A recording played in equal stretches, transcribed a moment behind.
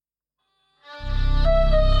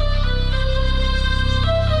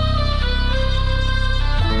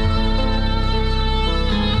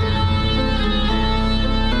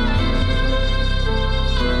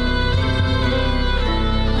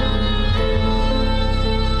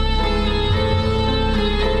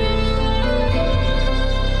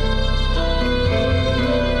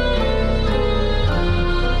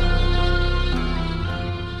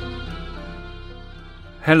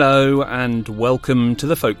Hello and welcome to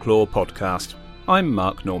the Folklore Podcast. I'm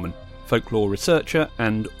Mark Norman, folklore researcher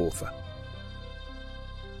and author.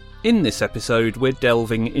 In this episode we're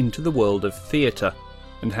delving into the world of theatre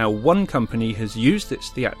and how one company has used its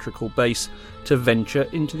theatrical base to venture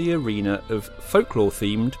into the arena of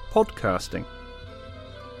folklore-themed podcasting.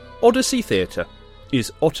 Odyssey Theatre is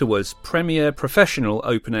Ottawa's premier professional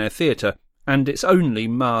open-air theatre and its only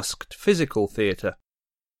masked physical theatre.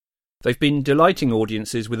 They've been delighting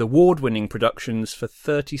audiences with award-winning productions for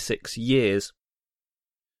 36 years.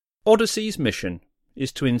 Odyssey's mission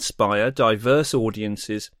is to inspire diverse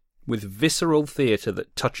audiences with visceral theatre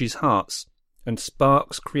that touches hearts and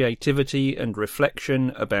sparks creativity and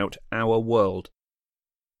reflection about our world.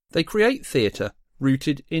 They create theatre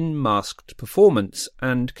rooted in masked performance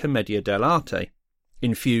and commedia dell'arte,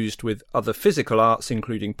 infused with other physical arts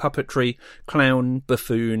including puppetry, clown,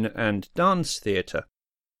 buffoon and dance theatre.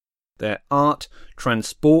 Their art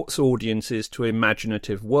transports audiences to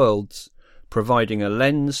imaginative worlds, providing a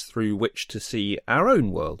lens through which to see our own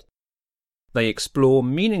world. They explore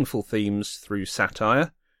meaningful themes through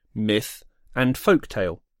satire, myth, and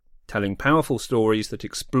folktale, telling powerful stories that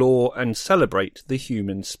explore and celebrate the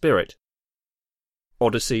human spirit.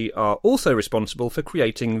 Odyssey are also responsible for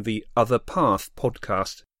creating the Other Path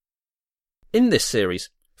podcast. In this series,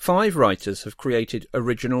 5 writers have created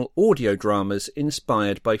original audio dramas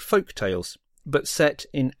inspired by folktales, but set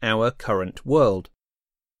in our current world.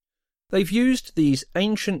 They've used these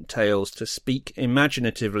ancient tales to speak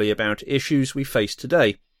imaginatively about issues we face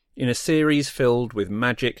today, in a series filled with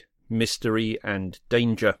magic, mystery and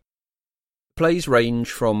danger. Plays range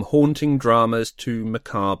from haunting dramas to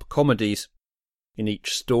macabre comedies. In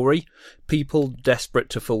each story, people desperate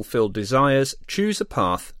to fulfill desires choose a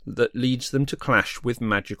path that leads them to clash with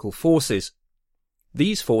magical forces.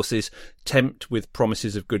 These forces tempt with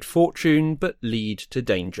promises of good fortune but lead to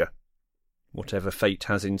danger. Whatever fate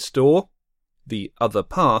has in store, the Other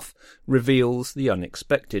Path reveals the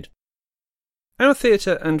unexpected. Our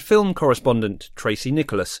theatre and film correspondent Tracy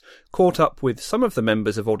Nicholas caught up with some of the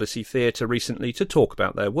members of Odyssey Theatre recently to talk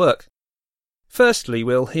about their work. Firstly,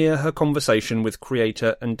 we'll hear her conversation with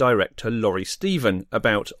creator and director Laurie Stephen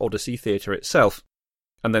about Odyssey Theatre itself,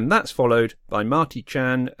 and then that's followed by Marty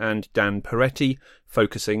Chan and Dan Peretti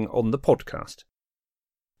focusing on the podcast.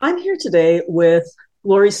 I'm here today with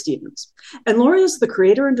Laurie Stevens, and Laurie is the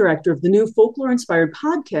creator and director of the new folklore-inspired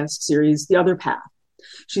podcast series, The Other Path.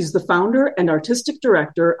 She's the founder and artistic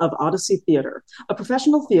director of Odyssey Theatre, a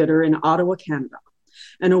professional theatre in Ottawa, Canada.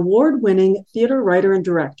 An award-winning theatre writer and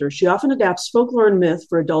director, she often adapts folklore and myth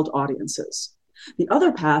for adult audiences. The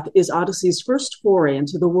Other Path is Odyssey's first foray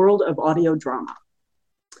into the world of audio drama.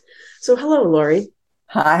 So hello, Laurie.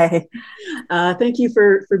 Hi. Thank you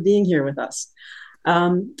for being here with us.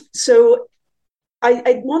 So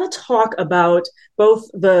I want to talk about both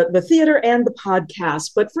the theater and the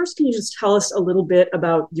podcast, but first, can you just tell us a little bit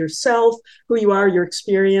about yourself, who you are, your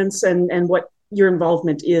experience, and what your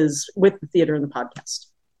involvement is with the theater and the podcast?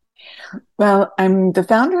 Well, I'm the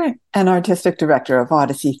founder and artistic director of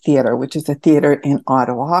Odyssey Theatre, which is a theatre in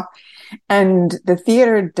Ottawa. And the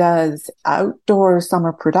theatre does outdoor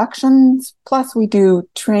summer productions, plus we do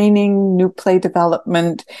training, new play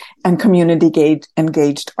development, and community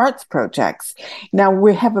engaged arts projects. Now,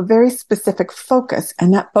 we have a very specific focus,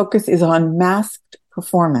 and that focus is on masked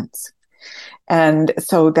performance. And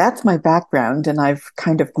so that's my background, and I've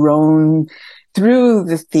kind of grown through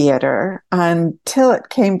the theater until it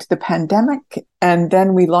came to the pandemic. And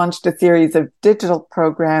then we launched a series of digital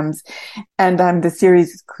programs, and I'm the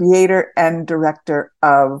series creator and director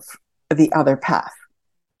of The Other Path.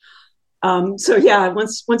 So yeah,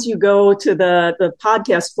 once you go to the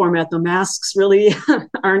podcast format, the masks really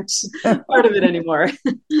aren't part of it anymore.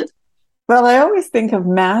 Well, I always think of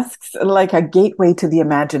masks like a gateway to the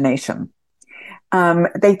imagination.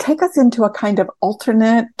 They take us into a kind of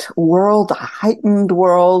alternate world, a heightened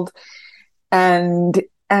world, and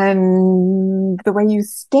the way you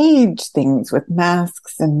stage things with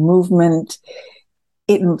masks and movement,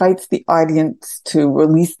 it invites the audience to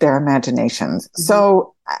release their imaginations. Mm-hmm.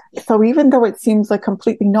 So even though it seems like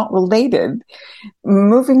completely not related,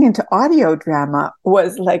 moving into audio drama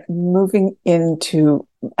was like moving into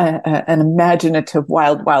an imaginative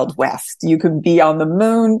wild, wild west. You can be on the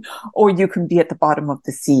moon or you can be at the bottom of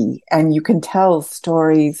the sea, and you can tell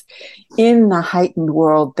stories in the heightened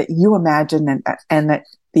world that you imagine and that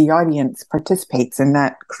the audience participates in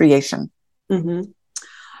that creation. Mm-hmm.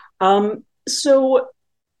 So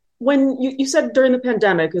when you said during the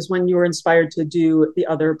pandemic is when you were inspired to do The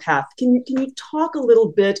Other Path. Can you talk a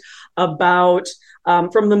little bit about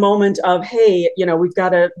from the moment of, hey, we've got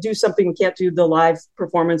to do something, we can't do the live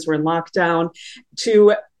performance, we're in lockdown,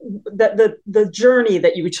 to the journey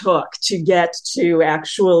that you took to get to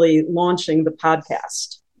actually launching the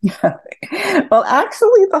podcast? Well,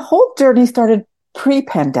 actually, the whole journey started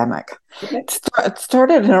pre-pandemic. Okay. It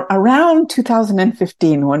started around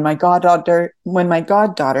 2015 when my goddaughter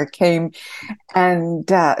came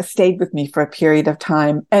and stayed with me for a period of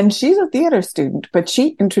time. And she's a theater student, but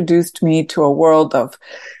she introduced me to a world of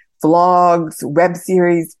vlogs, web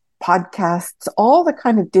series, podcasts, all the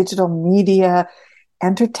kind of digital media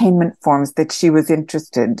entertainment forms that she was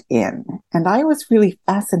interested in. And I was really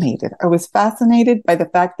fascinated. I was fascinated by the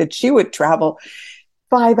fact that she would travel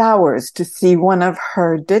 5 hours to see one of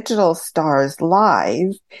her digital stars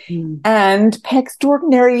live and pay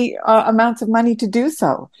extraordinary amounts of money to do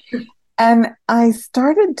so. And I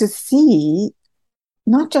started to see,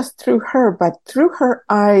 not just through her, but through her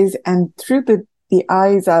eyes and through the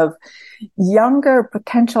eyes of younger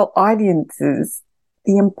potential audiences,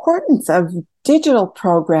 the importance of digital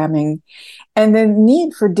programming and the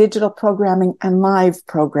need for digital programming and live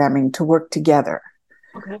programming to work together.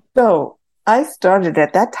 Okay. So I started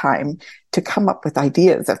at that time to come up with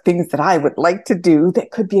ideas of things that I would like to do that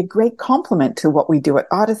could be a great complement to what we do at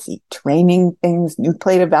Odyssey. Training things, new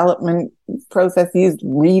play development processes,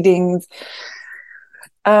 readings.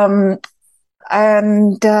 I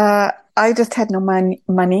just had no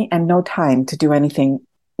money and no time to do anything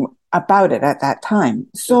about it at that time.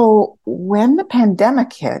 So when the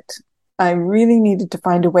pandemic hit, I really needed to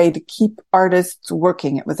find a way to keep artists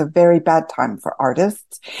working. It was a very bad time for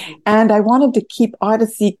artists. And I wanted to keep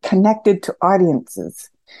Odyssey connected to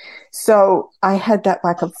audiences. So I had that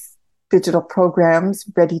lack of digital programs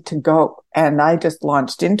ready to go. And I just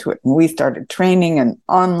launched into it. And we started training and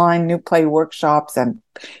online new play workshops and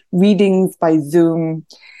readings by Zoom.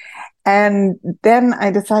 And then I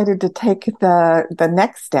decided to take the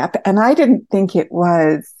next step. And I didn't think it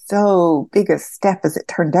was so big a step as it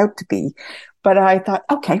turned out to be. But I thought,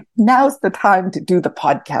 okay, now's the time to do the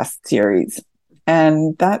podcast series.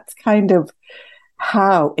 And that's kind of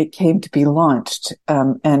how it came to be launched.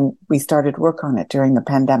 And we started work on it during the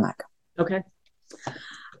pandemic. Okay.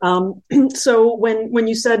 So when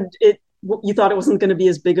you said you thought it wasn't going to be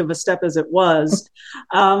as big of a step as it was,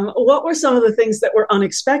 what were some of the things that were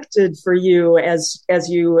unexpected for you as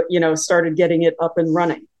you started getting it up and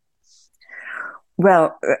running?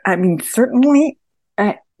 Well, I mean, certainly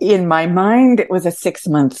in my mind, it was a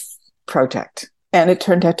 6-month project. And it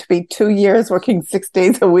turned out to be 2 years working 6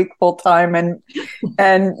 days a week full time. And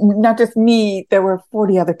not just me, there were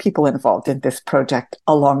 40 other people involved in this project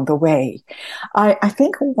along the way. I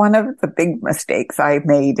think one of the big mistakes I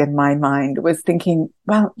made in my mind was thinking,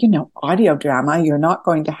 well, audio drama, you're not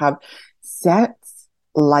going to have sets,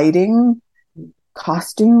 lighting,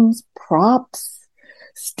 costumes, props,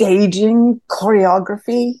 staging,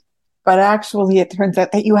 choreography. But actually, it turns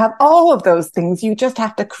out that you have all of those things. You just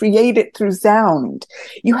have to create it through sound.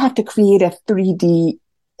 You have to create a 3D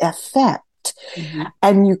effect. Mm-hmm.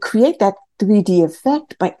 And you create that 3D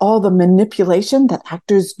effect by all the manipulation that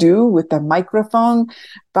actors do with the microphone,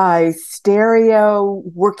 by stereo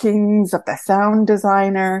workings of the sound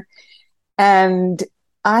designer. And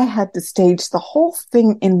I had to stage the whole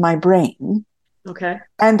thing in my brain. Okay.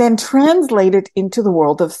 And then translate it into the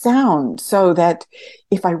world of sound so that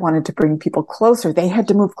if I wanted to bring people closer, they had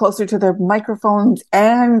to move closer to their microphones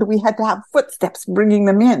and we had to have footsteps bringing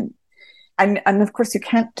them in. And of course, you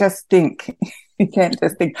can't just think,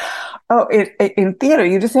 oh, in theater,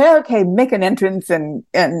 you just say, okay, make an entrance and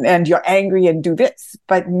you're angry and do this.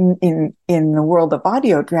 But in the world of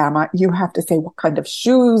audio drama, you have to say what kind of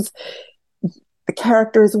shoes the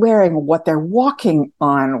character is wearing, what they're walking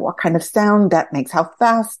on, what kind of sound that makes, how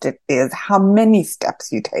fast it is, how many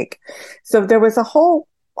steps you take. So there was a whole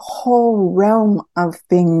realm of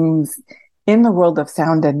things in the world of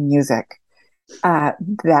sound and music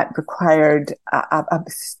that required a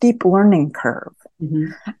steep learning curve.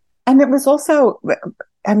 Mm-hmm. And it was also,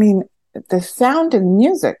 I mean, the sound and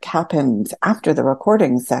music happens after the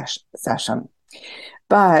recording session,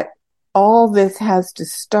 but all this has to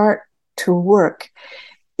start to work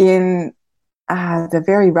in the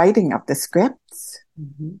very writing of the scripts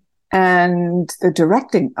mm-hmm. and the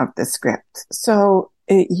directing of the script. So,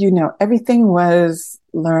 everything was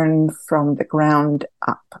learned from the ground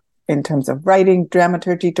up in terms of writing,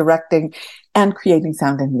 dramaturgy, directing, and creating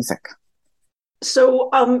sound and music. So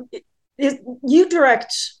you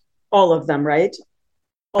direct all of them, right?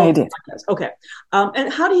 Oh, I did. podcast. Okay.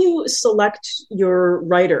 And how do you select your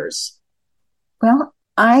writers? Well,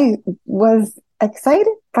 I was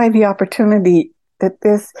excited by the opportunity that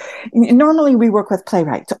normally we work with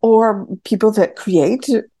playwrights or people that create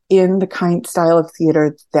in the kind style of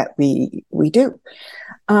theater that we do.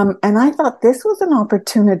 And I thought this was an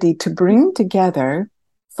opportunity to bring together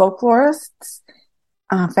folklorists,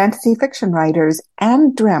 fantasy fiction writers,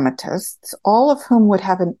 and dramatists, all of whom would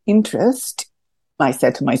have an interest, I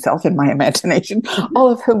said to myself in my imagination,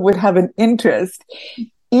 all of whom would have an interest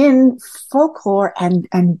in folklore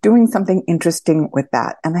and doing something interesting with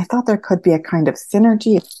that. And I thought there could be a kind of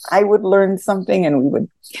synergy if I would learn something and we would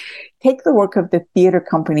take the work of the theater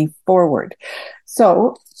company forward.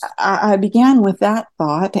 So I began with that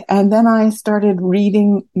thought, and then I started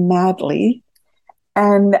reading madly,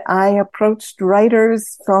 and I approached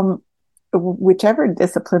writers from whichever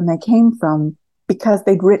discipline they came from because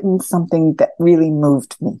they'd written something that really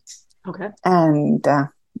moved me. Okay. And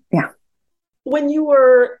yeah. When you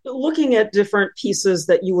were looking at different pieces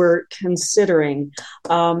that you were considering,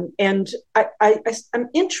 and I'm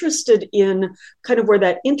interested in kind of where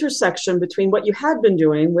that intersection between what you had been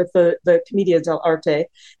doing with the Commedia dell'arte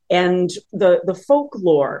and the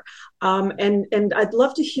folklore, and I'd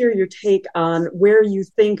love to hear your take on where you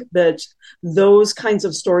think that those kinds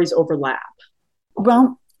of stories overlap.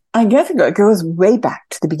 Well, I guess it goes way back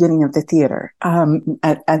to the beginning of the theater.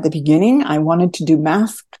 At the beginning, I wanted to do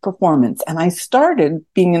masked performance, and I started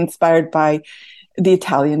being inspired by the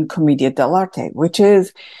Italian Commedia dell'arte, which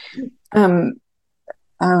is a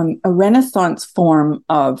Renaissance form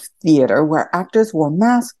of theater where actors wore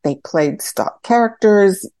masks, they played stock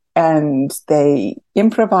characters, and they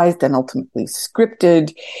improvised and ultimately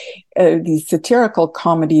scripted these satirical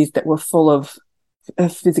comedies that were full of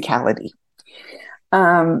physicality.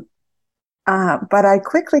 But I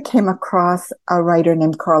quickly came across a writer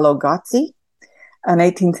named Carlo Gozzi, an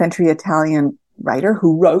 18th century Italian writer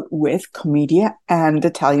who wrote with Commedia and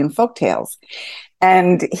Italian folktales.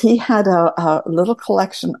 And he had a little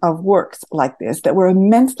collection of works like this that were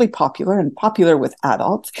immensely popular and popular with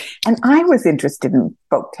adults. And I was interested in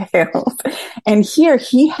folktales. And here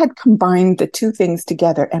he had combined the two things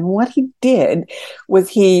together. And what he did was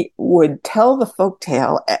he would tell the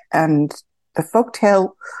folktale, and the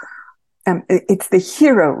folktale, it's the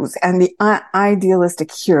heroes and the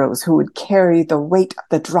idealistic heroes who would carry the weight of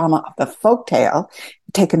the drama of the folktale,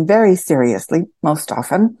 taken very seriously most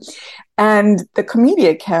often. And the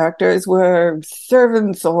Commedia characters were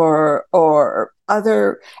servants or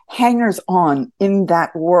other hangers-on in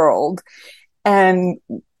that world. And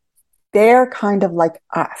they're kind of like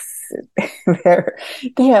us.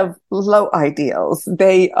 They have low ideals.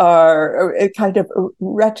 They are kind of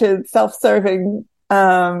wretched, self-serving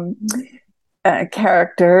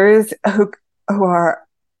characters who are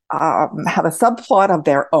have a subplot of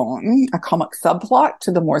their own, a comic subplot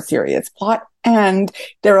to the more serious plot, and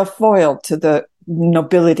they're a foil to the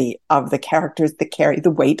nobility of the characters that carry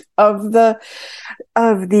the weight of the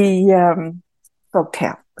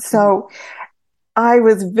folktale. So I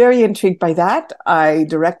was very intrigued by that. I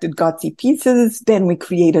directed Gozzi pieces. Then we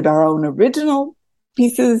created our own original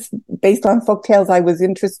pieces based on folktales I was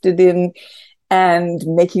interested in and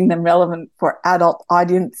making them relevant for adult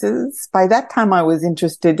audiences. By that time, I was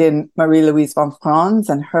interested in Marie-Louise von Franz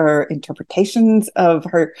and her interpretations of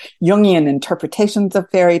her Jungian interpretations of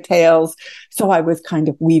fairy tales. So I was kind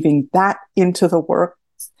of weaving that into the works.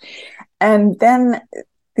 And then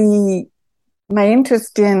my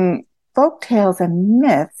interest in folktales and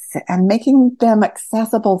myths and making them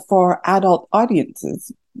accessible for adult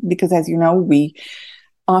audiences, because as you know, we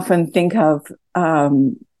often think of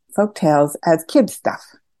folktales as kids stuff.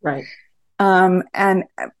 Right. And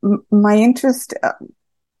my interest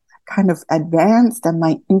kind of advanced, and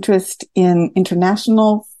my interest in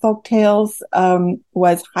international folktales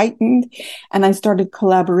was heightened, and I started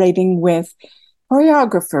collaborating with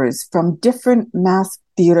choreographers from different mass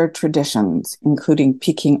theater traditions, including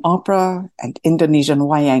Peking opera and Indonesian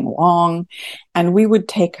wayang wong. And we would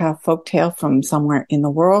take a folktale from somewhere in the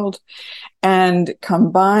world and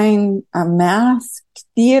combine a masked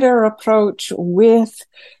theater approach with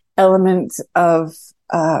elements of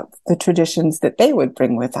the traditions that they would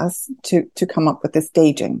bring with us to come up with the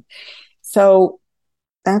staging. So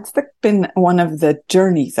that's been one of the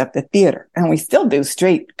journeys of the theater. And we still do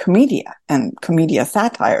straight commedia and commedia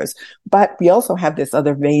satires, but we also have this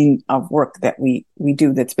other vein of work that we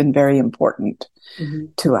do that's been very important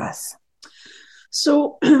to us.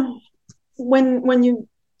 So when you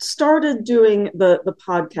started doing the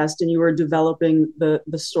podcast and you were developing the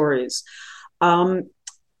stories,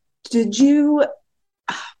 did you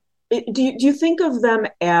do you think of them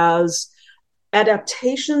as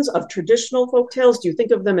adaptations of traditional folk tales? Do you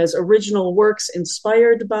think of them as original works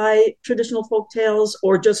inspired by traditional folk tales,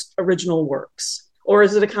 or just original works? Or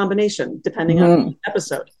is it a combination, depending on the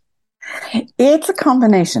episode? It's a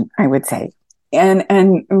combination, I would say.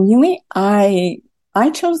 And really, I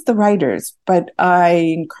chose the writers, but I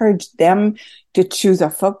encouraged them to choose a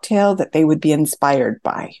folktale that they would be inspired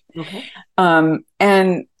by. Okay.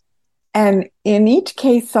 And in each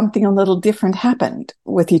case, something a little different happened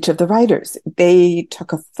with each of the writers. They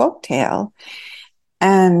took a folktale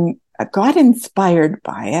and got inspired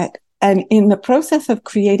by it. And in the process of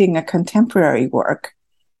creating a contemporary work,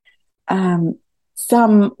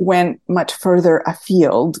 some went much further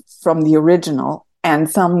afield from the original, and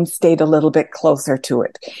some stayed a little bit closer to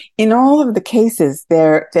it. In all of the cases,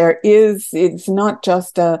 it's not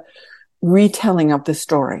just a retelling of the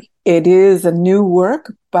story. It is a new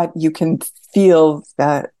work, but you can feel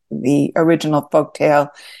the original folktale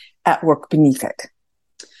at work beneath it.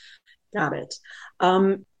 Got it.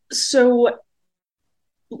 So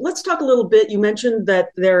let's talk a little bit. You mentioned that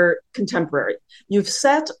they're contemporary. You've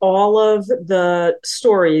set all of the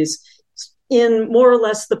stories in more or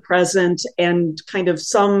less the present and kind of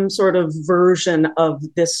some sort of version of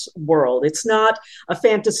this world. It's not a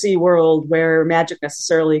fantasy world where magic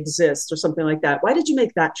necessarily exists or something like that. Why did you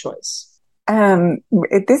make that choice?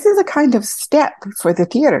 This is a kind of step for the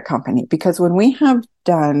theater company, because when we have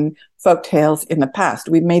done folktales in the past,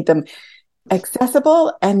 we've made them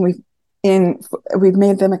accessible, and we've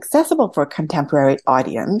made them accessible for a contemporary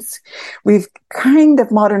audience. We've kind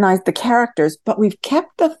of modernized the characters, but we've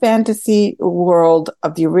kept the fantasy world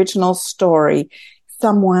of the original story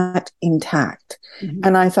somewhat intact. Mm-hmm.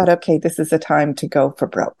 And I thought, okay, this is the time to go for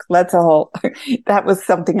broke. That was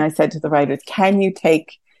something I said to the writers. Can you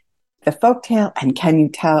take the folktale and can you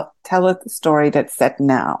tell it the story that's set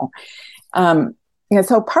now?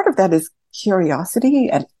 So part of that is curiosity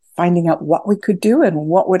and finding out what we could do and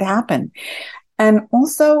what would happen. And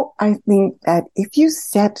also, I think that if you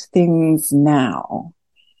set things now,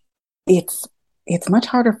 it's much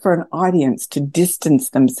harder for an audience to distance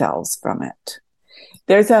themselves from it.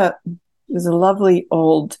 There's a lovely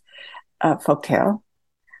old folktale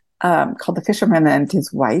called The Fisherman and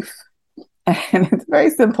His Wife. And it's a very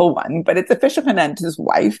simple one, but it's a fisherman and his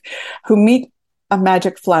wife who meet a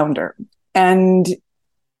magic flounder. And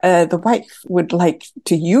the wife would like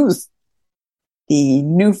to use the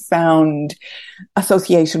newfound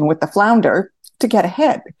association with the flounder to get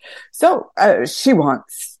ahead. So she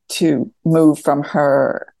wants to move from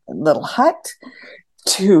her little hut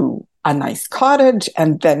to a nice cottage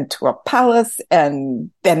and then to a palace, and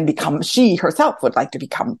then she herself would like to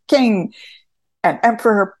become king and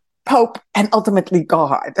emperor, pope, and ultimately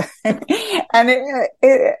God. And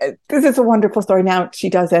this is a wonderful story. Now, she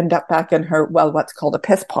does end up back in her, what's called a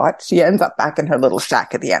piss pot. She ends up back in her little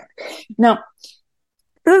shack at the end. Now,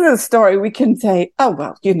 this is a story we can say,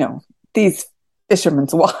 these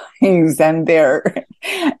fishermen's wives and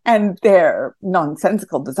their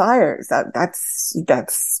nonsensical desires,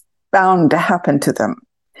 that's bound to happen to them.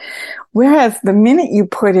 Whereas the minute you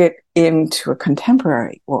put it into a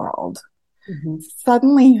contemporary world, mm-hmm.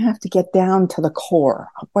 suddenly you have to get down to the core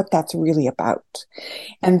of what that's really about.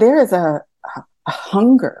 And there is a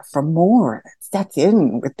hunger for more that sets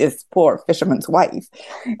in with this poor fisherman's wife.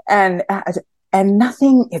 And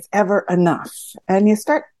nothing is ever enough. And you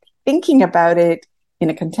start thinking about it in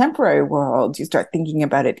a contemporary world, you start thinking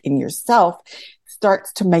about it in yourself,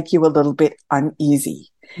 starts to make you a little bit uneasy.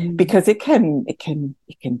 Mm-hmm. Because it can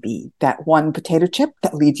be that one potato chip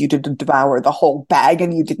that leads you to devour the whole bag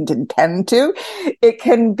and you didn't intend to. It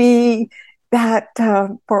can be that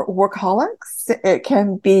for workaholics, it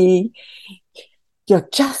can be you'll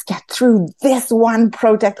just get through this one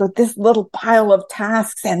project with this little pile of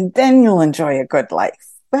tasks and then you'll enjoy a good life.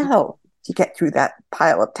 Well, you get through that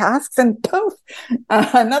pile of tasks and poof,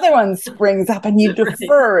 another one springs up and you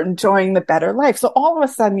defer enjoying the better life. So all of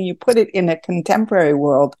a sudden you put it in a contemporary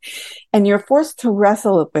world and you're forced to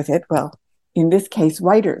wrestle with it. Well, in this case,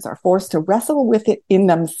 writers are forced to wrestle with it in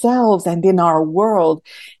themselves and in our world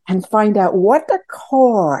and find out what the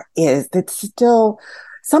core is that's still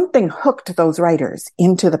something hooked those writers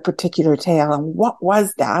into the particular tale. And what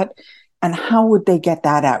was that? And how would they get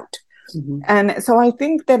that out? Mm-hmm. And so I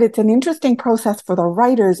think that it's an interesting process for the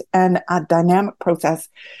writers and a dynamic process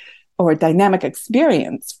or a dynamic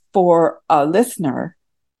experience for a listener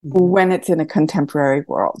mm-hmm. when it's in a contemporary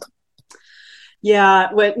world. Yeah,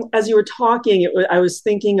 as you were talking, I was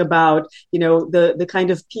thinking about, the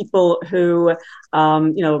kind of people who,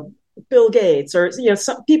 Bill Gates, or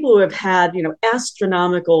some people who have had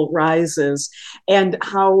astronomical rises, and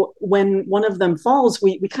how when one of them falls,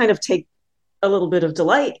 we kind of take a little bit of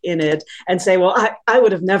delight in it and say, well, I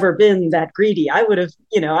would have never been that greedy. I would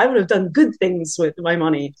have done good things with my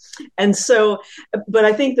money. And so, but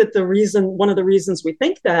I think that one of the reasons we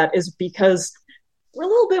think that is because we're a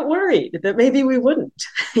little bit worried that maybe we wouldn't,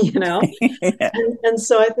 Yeah. And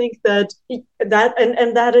so I think that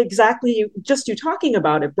that exactly, just you talking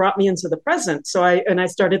about it brought me into the present. So I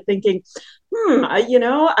started thinking,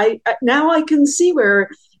 I now I can see where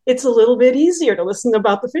it's a little bit easier to listen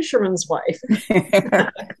about the fisherman's wife.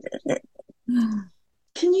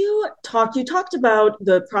 Can you talked about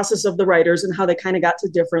the process of the writers and how they kind of got to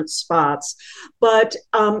different spots, but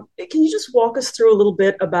can you just walk us through a little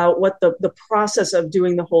bit about what the process of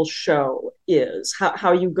doing the whole show is,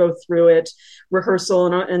 how you go through it, rehearsal,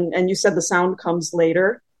 and you said the sound comes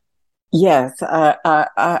later? Yes.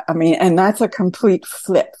 I mean, and that's a complete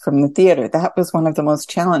flip from the theater. That was one of the most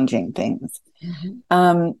challenging things.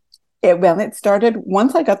 Mm-hmm. It started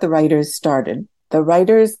once I got the writers started. The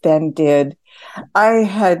writers then this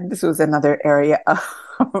was another area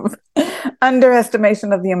of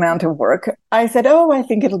underestimation of the amount of work. I said, I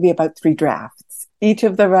think it'll be about 3 drafts. Each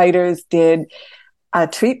of the writers did a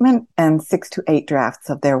treatment and 6 to 8 drafts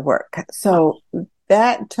of their work. So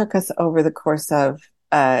that took us over the course of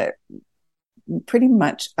pretty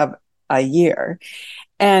much of a year.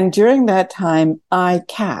 And during that time, I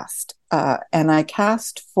cast, and I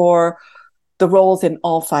cast for the roles in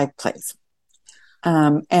all 5 plays.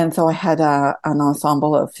 And so I had an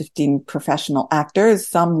ensemble of 15 professional actors.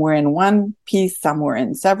 Some were in one piece, some were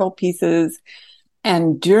in several pieces.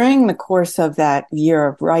 And during the course of that year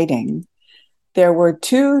of writing, there were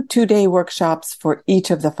 2 2-day workshops for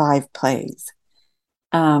each of the 5 plays.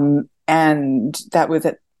 And that was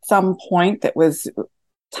at some point that was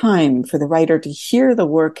time for the writer to hear the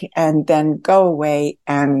work and then go away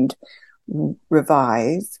and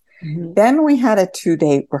revise. Mm-hmm. Then we had a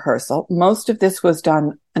 2-day rehearsal. Most of this was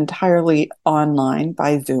done entirely online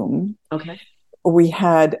by Zoom. Okay. We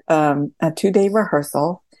had a 2-day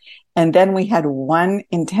rehearsal, and then we had one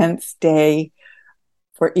intense day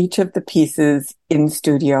for each of the pieces in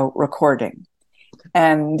studio recording.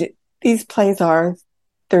 And these plays are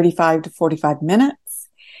 35 to 45 minutes.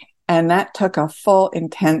 And that took a full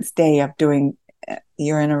intense day of doing,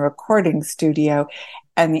 you're in a recording studio,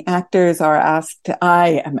 and the actors are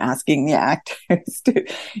I am asking the actors to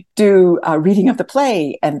do a reading of the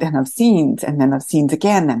play, and then of scenes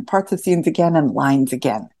again, and parts of scenes again, and lines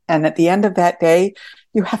again. And at the end of that day,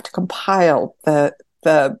 you have to compile the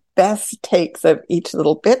best takes of each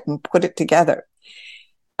little bit and put it together.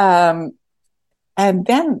 And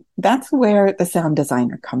then that's where the sound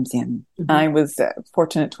designer comes in. Mm-hmm. I was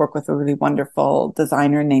fortunate to work with a really wonderful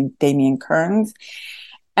designer named Damien Kearns,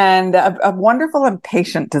 and a wonderful and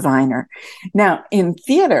patient designer. Now, in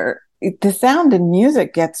theater, the sound and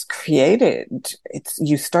music gets created.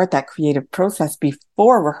 You start that creative process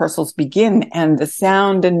before rehearsals begin, and the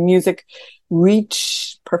sound and music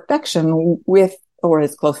reach perfection or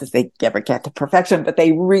as close as they ever get to perfection, but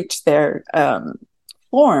they reach their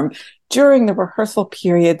form during the rehearsal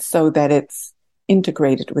period so that it's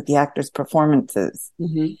integrated with the actors' performances.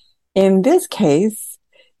 Mm-hmm. In this case,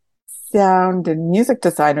 sound and music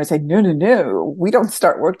designers say, no, we don't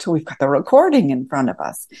start work till we've got the recording in front of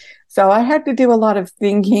us. So I had to do a lot of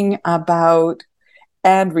thinking about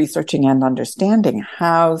and researching and understanding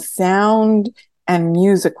how sound and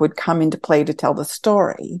music would come into play to tell the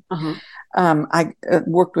story. Uh-huh. I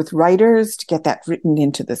worked with writers to get that written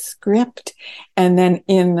into the script. And then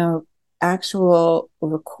in the actual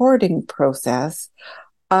recording process,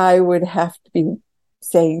 I would have to be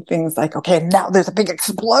saying things like, okay, now there's a big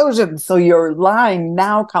explosion. So your line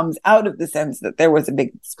now comes out of the sense that there was a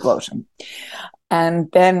big explosion. And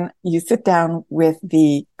then you sit down with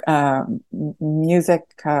the music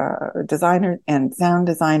designer and sound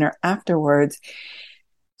designer afterwards,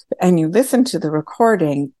 and you listen to the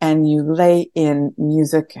recording and you lay in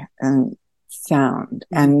music and sound.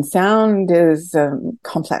 And sound is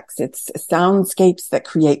complex. It's soundscapes that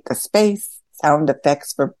create the space, sound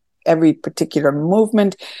effects for every particular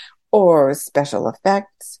movement, or special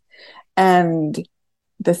effects, and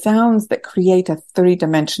the sounds that create a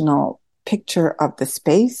 3-dimensional picture of the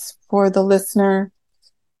space for the listener.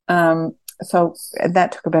 So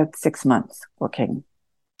that took about 6 months working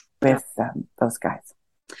with those guys.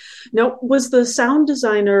 Now, was the sound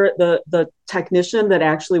designer the technician that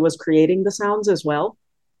actually was creating the sounds as well?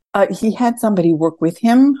 He had somebody work with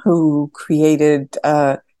him who created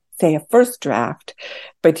say, a first draft,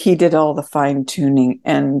 but he did all the fine tuning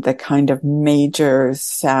and the kind of major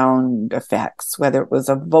sound effects, whether it was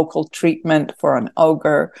a vocal treatment for an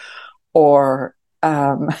ogre or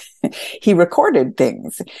he recorded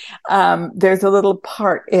things. There's a little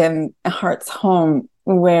part in Heart's Home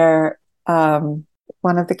where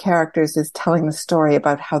one of the characters is telling the story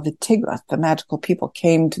about how the Tiglath, the magical people,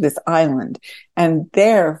 came to this island, and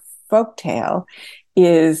their folktale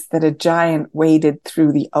is that a giant waded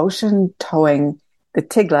through the ocean towing the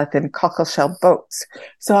Tiglath in cockleshell boats.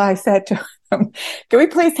 So I said to him, can we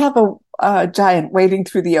please have a giant wading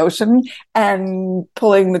through the ocean and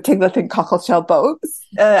pulling the Tiglath in cockleshell boats?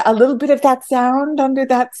 A little bit of that sound under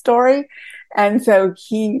that story. And so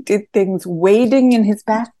he did things wading in his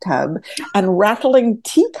bathtub and rattling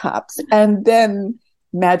teacups, and then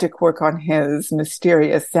magic work on his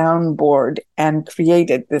mysterious soundboard and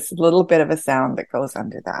created this little bit of a sound that goes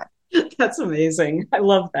under that. That's amazing. I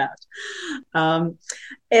love that. And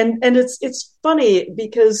it's funny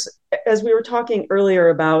because as we were talking earlier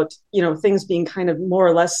about, things being kind of more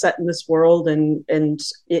or less set in this world and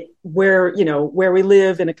where we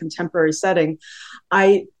live in a contemporary setting,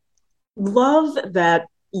 I love that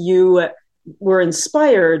you were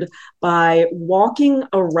inspired by walking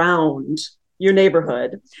around your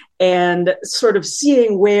neighborhood and sort of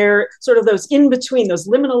seeing where sort of those in between, those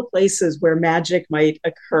liminal places where magic might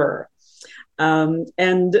occur.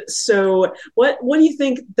 And so what do you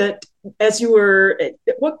think that as you were,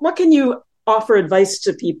 what can you offer advice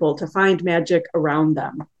to people to find magic around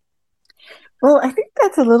them? Well, I think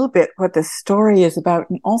that's a little bit what the story is about,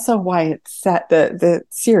 and also why it's set, the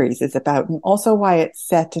series is about, and also why it's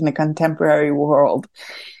set in a contemporary world.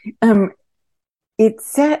 It's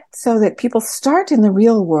set so that people start in the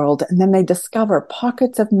real world and then they discover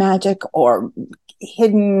pockets of magic or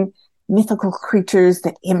hidden mythical creatures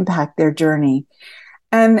that impact their journey.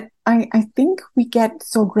 And I think we get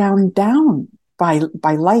so ground down by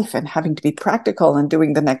life and having to be practical and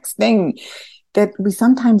doing the next thing that we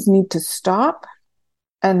sometimes need to stop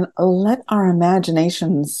and let our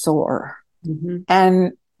imaginations soar. Mm-hmm.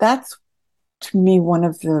 And that's, to me, one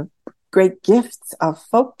of the great gifts of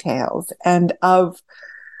folk tales and of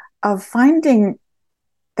finding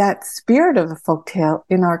that spirit of the folk tale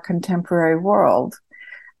in our contemporary world,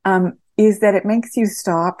 is that it makes you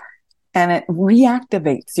stop and it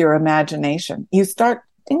reactivates your imagination. You start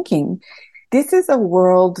thinking, this is a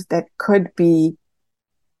world that could be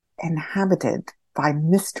inhabited by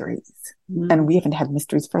mysteries. Mm. And we haven't had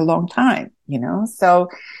mysteries for a long time, So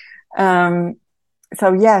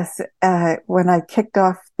yes, when I kicked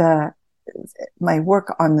off my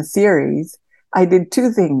work on the series, I did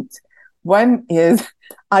two things. One is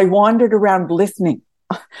I wandered around listening.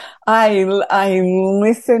 I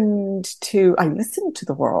listened to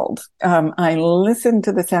the world. I listened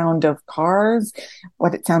to the sound of cars,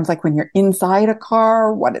 what it sounds like when you're inside a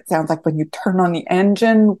car, what it sounds like when you turn on the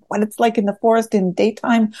engine, what it's like in the forest in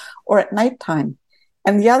daytime or at nighttime.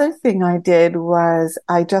 And the other thing I did was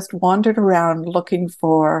I just wandered around looking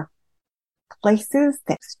for places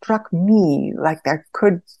that struck me like they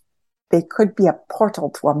could be a portal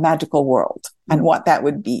to a magical world, mm-hmm. and what that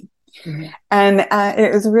would be. Mm-hmm. And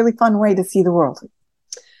it was a really fun way to see the world.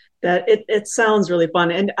 That it sounds really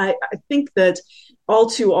fun. And I think that all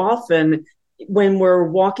too often when we're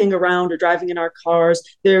walking around or driving in our cars,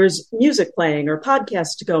 there's music playing or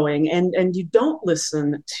podcast going, and you don't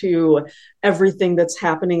listen to everything that's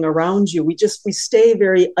happening around you. We stay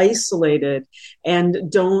very isolated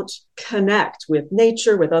and don't connect with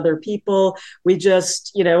nature, with other people. We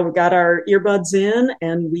just, we got our earbuds in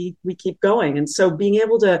and we keep going. And so being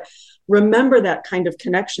able to remember that kind of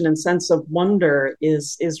connection and sense of wonder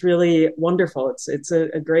is really wonderful. It's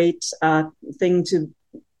a great thing to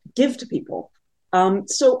give to people.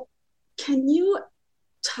 So can you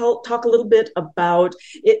talk a little bit about,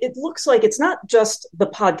 it looks like it's not just the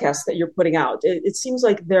podcast that you're putting out. It seems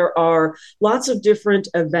like there are lots of different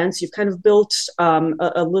events. You've kind of built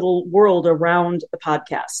a little world around the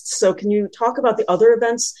podcasts. So can you talk about the other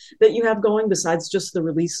events that you have going besides just the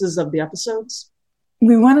releases of the episodes?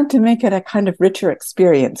 We wanted to make it a kind of richer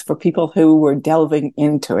experience for people who were delving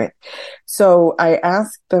into it. So I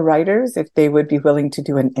asked the writers if they would be willing to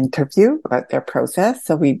do an interview about their process.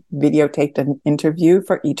 So we videotaped an interview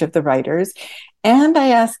for each of the writers. And I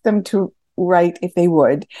asked them to write, if they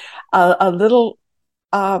would, a little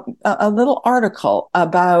article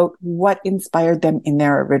about what inspired them in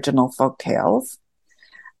their original folk tales.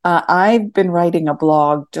 I've been writing a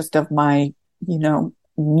blog just of my,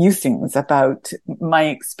 musings about my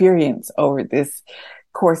experience over this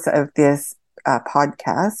course of this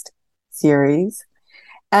podcast series.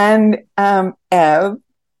 And Ev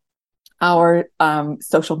our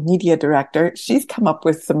social media director, she's come up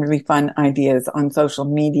with some really fun ideas on social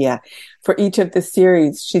media. For each of the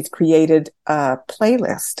series, she's created a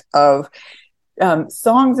playlist of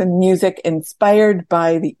songs and music inspired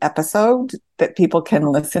by the episode that people can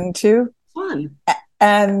listen to. Fun.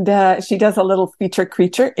 And she does a little feature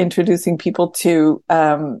creature introducing people to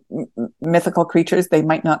mythical creatures they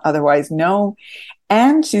might not otherwise know.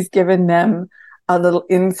 And she's given them a little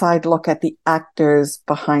inside look at the actors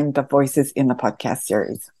behind the voices in the podcast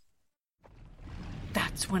series.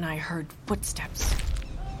 That's when I heard footsteps.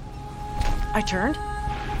 I turned,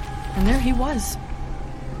 and there he was.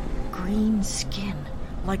 Green skin,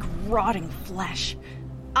 like rotting flesh.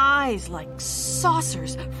 Eyes like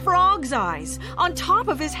saucers, frog's eyes, on top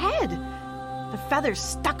of his head. The feathers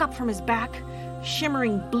stuck up from his back,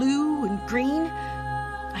 shimmering blue and green.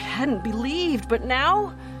 I hadn't believed, but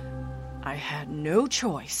now I had no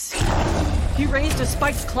choice. He raised a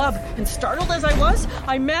spiked club, and startled as I was,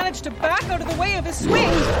 I managed to back out of the way of his swing.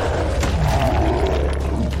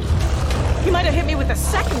 He might have hit me with a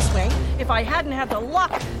second swing if I hadn't had the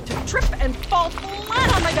luck to trip and fall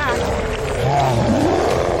flat on my back.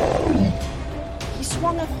 He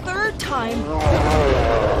swung a third time.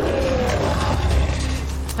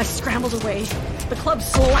 I scrambled away. The club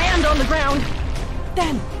slammed on the ground.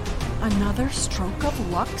 Then, another stroke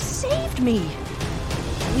of luck saved me.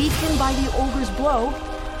 Weakened by the ogre's blow,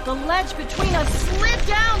 the ledge between us slid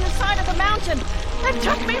down the side of the mountain and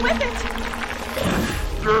took me with it.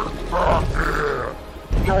 Get back here!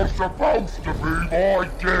 You're supposed to be my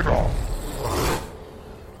dinner!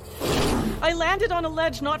 I landed on a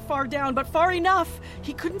ledge not far down, but far enough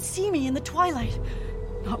he couldn't see me in the twilight.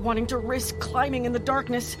 Not wanting to risk climbing in the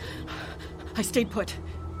darkness, I stayed put.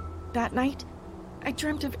 That night, I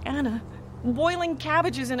dreamt of Anna, boiling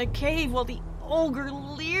cabbages in a cave while the ogre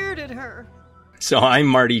leered at her. So I'm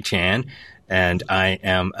Marty Chan, and I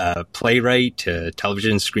am a playwright, a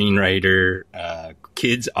television screenwriter,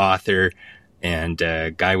 kids author, and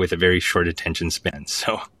a guy with a very short attention span.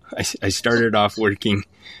 So I started off working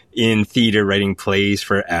in theater, writing plays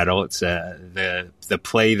for adults. The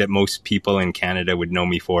play that most people in Canada would know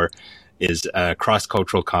me for is a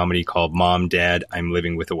cross-cultural comedy called Mom, Dad, I'm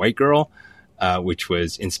Living with a White Girl, which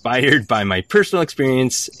was inspired by my personal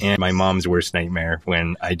experience and my mom's worst nightmare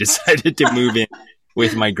when I decided to move in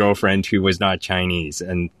with my girlfriend who was not Chinese.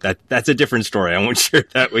 And that's a different story. I won't share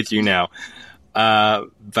that with you now.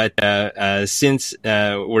 But since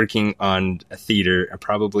working on theater,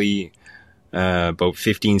 probably about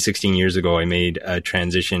 15, 16 years ago, I made a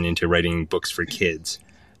transition into writing books for kids.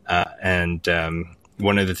 And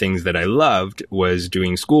one of the things that I loved was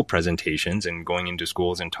doing school presentations and going into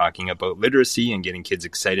schools and talking about literacy and getting kids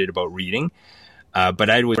excited about reading. But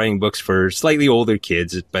I was writing books for slightly older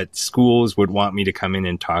kids, but schools would want me to come in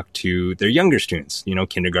and talk to their younger students,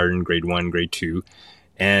 kindergarten, grade 1, grade 2.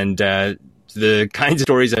 And the kinds of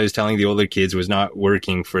stories I was telling the older kids was not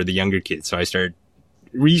working for the younger kids. So I started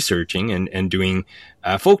researching and doing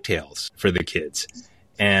folk tales for the kids.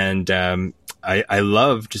 And I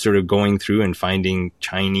loved sort of going through and finding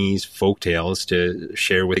Chinese folk tales to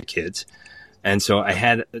share with the kids. And so I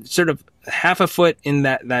had sort of half a foot in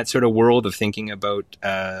that sort of world of thinking about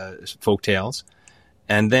folk tales.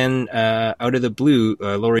 And then out of the blue,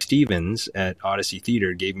 Laurie Stevens at Odyssey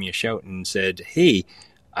Theatre gave me a shout and said, hey,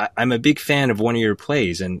 I'm a big fan of one of your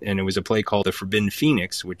plays. And it was a play called The Forbidden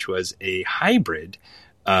Phoenix, which was a hybrid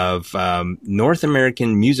of North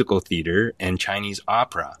American musical theater and Chinese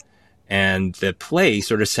opera. And the play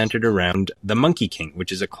sort of centered around the Monkey King,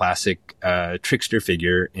 which is a classic trickster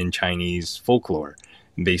figure in Chinese folklore.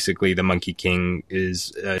 Basically, the Monkey King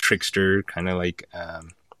is a trickster, kind of like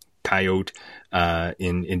coyote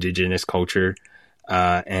in indigenous culture.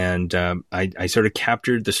 And I sort of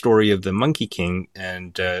captured the story of the Monkey King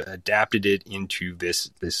and adapted it into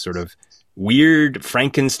this sort of weird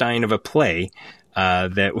Frankenstein of a play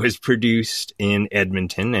that was produced in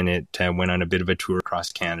Edmonton, and it went on a bit of a tour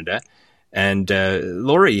across Canada. And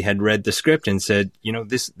Laurie had read the script and said,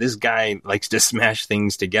 this guy likes to smash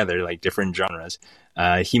things together, like different genres.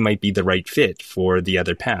 He might be the right fit for The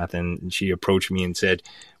Other Path. And she approached me and said,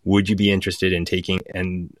 would you be interested in taking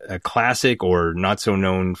a classic or not so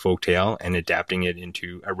known folktale and adapting it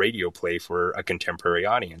into a radio play for a contemporary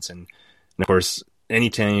audience? And of course,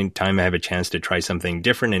 anytime I have a chance to try something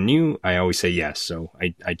different and new, I always say yes. So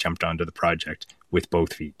I jumped onto the project with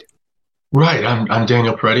both feet. Right. I'm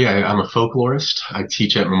Daniel Peretti. I'm a folklorist. I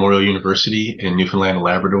teach at Memorial University in Newfoundland and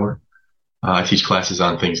Labrador. I teach classes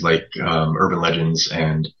on things like urban legends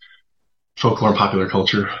and folklore and popular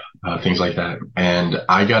culture, things like that. And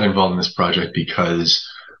I got involved in this project because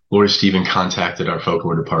Lori Stephen contacted our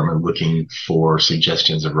folklore department looking for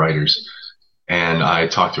suggestions of writers. And I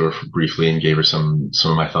talked to her briefly and gave her some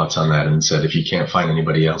of my thoughts on that and said, if you can't find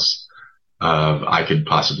anybody else, I could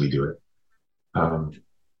possibly do it.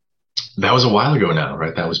 That was a while ago now,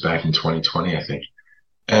 right? That was back in 2020, I think.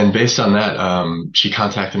 And based on that, she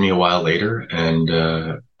contacted me a while later,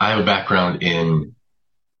 and I have a background in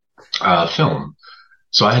film.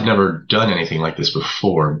 So I had never done anything like this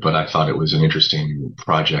before, but I thought it was an interesting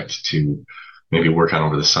project to maybe work on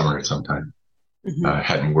over the summer at some time. Mm-hmm. I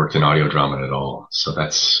hadn't worked in audio drama at all. So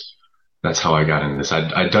that's how I got into this.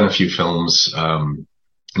 I'd done a few films,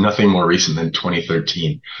 nothing more recent than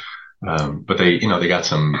 2013. But they got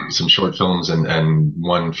some short films and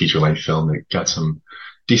one feature length film that got some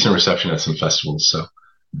decent reception at some festivals. So,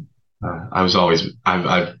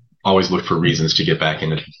 I've always looked for reasons to get back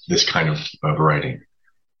into this kind of writing.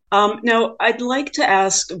 Now, I'd like to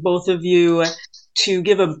ask both of you to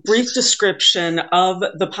give a brief description of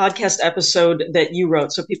the podcast episode that you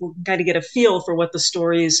wrote so people can kind of get a feel for what the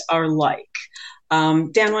stories are like.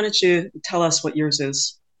 Dan, why don't you tell us what yours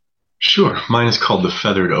is? Sure. Mine is called The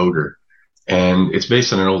Feathered Ogre, and it's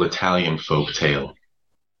based on an old Italian folk tale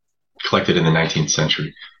collected in the 19th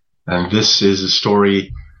century. And this is a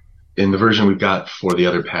story in the version we've got for The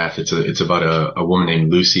Other Path. It's about a woman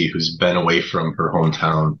named Lucy who's been away from her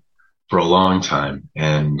hometown for a long time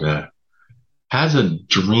and has a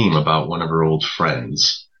dream about one of her old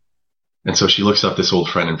friends. And so she looks up this old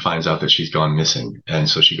friend and finds out that she's gone missing. And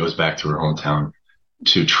so she goes back to her hometown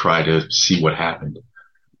to try to see what happened.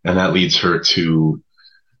 And that leads her to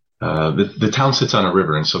the town sits on a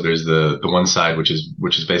river, and so there's the one side which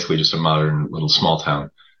is basically just a modern little small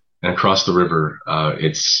town, and across the river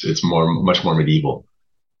it's much more medieval.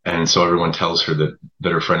 And so everyone tells her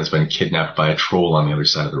that her friend has been kidnapped by a troll on the other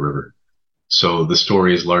side of the river. So the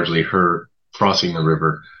story is largely her crossing the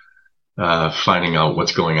river, finding out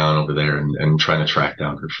what's going on over there, and trying to track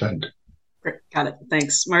down her friend. Great. Got it.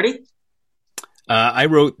 Thanks, Marty. I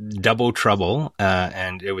wrote Double Trouble,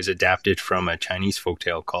 and it was adapted from a Chinese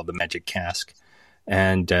folktale called The Magic Cask.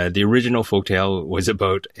 And the original folktale was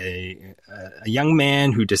about a young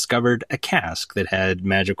man who discovered a cask that had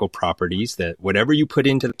magical properties that whatever you put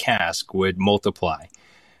into the cask would multiply.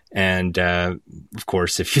 And of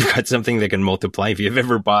course, if you've got something that can multiply, if you've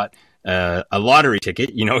ever bought a lottery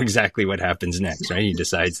ticket, you know exactly what happens next, right? He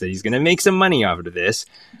decides that he's going to make some money out of this,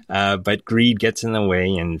 but greed gets in the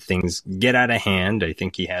way and things get out of hand. I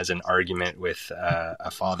think he has an argument with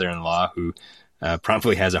a father-in-law who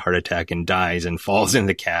promptly has a heart attack and dies and falls in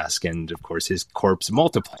the cask, and of course his corpse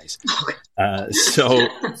multiplies. So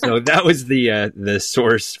that was the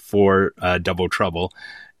source for Double Trouble.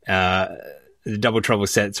 Double Trouble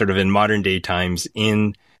set sort of in modern day times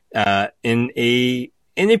in a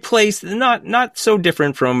place not so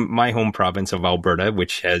different from my home province of Alberta,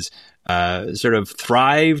 which has sort of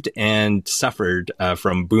thrived and suffered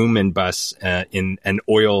from boom and bust in an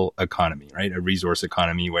oil economy, right? A resource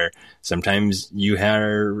economy where sometimes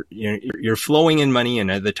you're flowing in money,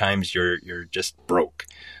 and other times you're just broke.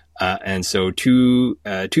 And so two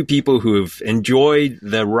people who have enjoyed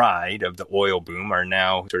the ride of the oil boom are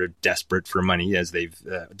now sort of desperate for money as the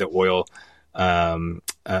oil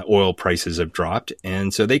prices have dropped.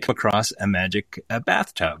 And so they come across a magic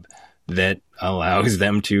bathtub that allows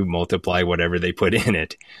them to multiply whatever they put in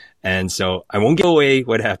it. And so I won't give away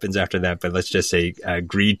what happens after that, but let's just say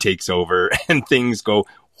greed takes over and things go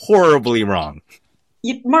horribly wrong.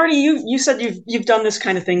 Marty, you said you've done this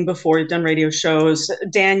kind of thing before. You've done radio shows.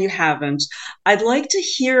 Dan, you haven't. I'd like to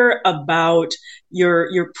hear about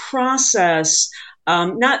your process,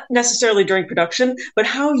 not necessarily during production, but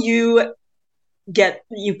how you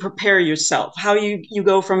prepare yourself, how you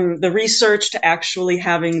go from the research to actually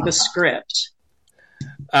having the script.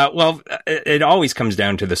 Well, it always comes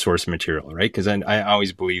down to the source material, right? Because I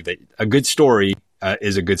always believe that a good story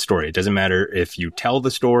is a good story. It doesn't matter if you tell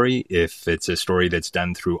the story, if it's a story that's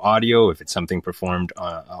done through audio, if it's something performed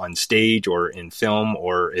on stage or in film,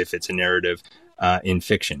 or if it's a narrative in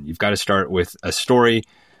fiction. You've got to start with a story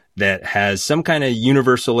that has some kind of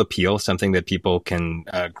universal appeal, something that people can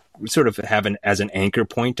sort of have as an anchor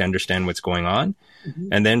point to understand what's going on. Mm-hmm.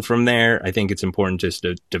 And then from there, I think it's important just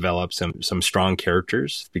to develop some strong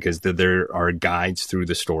characters, because there are guides through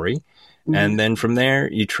the story. Mm-hmm. And then from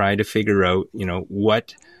there, you try to figure out,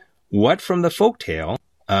 what from the folktale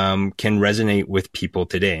can resonate with people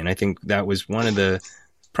today. And I think that was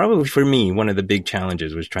probably for me, one of the big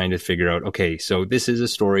challenges was trying to figure out, okay, so this is a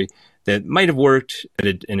story that might have worked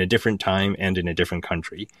in a different time and in a different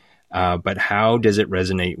country. but how does it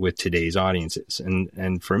resonate with today's audiences?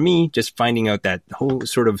 And for me, just finding out that whole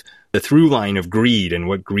sort of the through line of greed and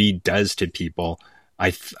what greed does to people,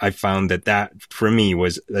 I found that for me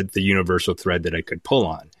was the universal thread that I could pull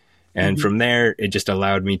on. And from there, it just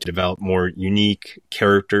allowed me to develop more unique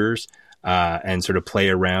characters, and sort of play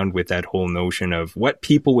around with that whole notion of what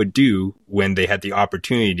people would do when they had the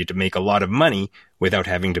opportunity to make a lot of money without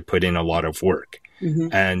having to put in a lot of work.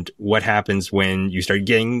 And what happens when you start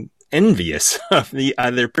getting envious of the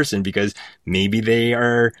other person because maybe they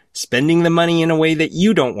are spending the money in a way that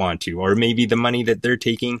you don't want to, or maybe the money that they're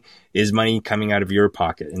taking is money coming out of your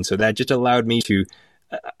pocket. And so that just allowed me to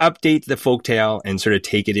update the folktale and sort of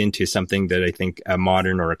take it into something that I think a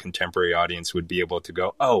modern or a contemporary audience would be able to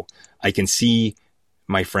go, oh, I can see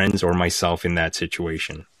my friends or myself in that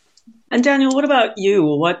situation. And Daniel, what about you?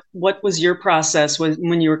 What was your process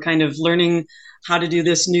when you were kind of learning how to do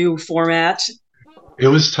this new format? It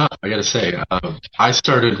was tough, I got to say. I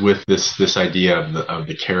started with this idea of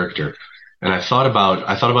the character, and I thought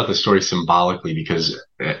about the story symbolically because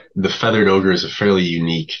the feathered ogre is a fairly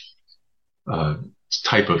unique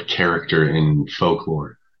type of character in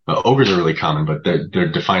folklore. Ogres are really common, but their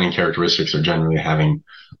defining characteristics are generally having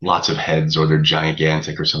lots of heads or they're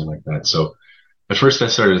gigantic or something like that. So at first I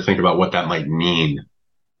started to think about what that might mean,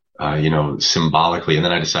 symbolically, and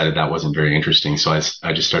then I decided that wasn't very interesting. So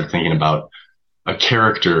I just started thinking about a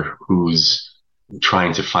character who's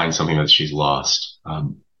trying to find something that she's lost,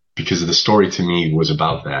 because the story to me was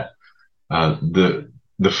about that.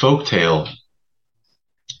 The folk tale,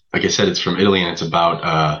 like I said, it's from Italy, and it's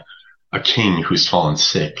about a king who's fallen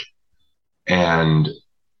sick, and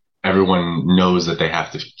everyone knows that they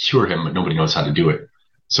have to cure him, but nobody knows how to do it.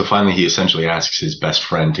 So finally, he essentially asks his best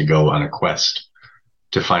friend to go on a quest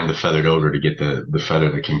to find the feathered ogre to get the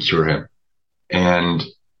feather that can cure him. And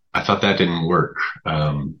I thought that didn't work.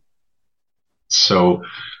 So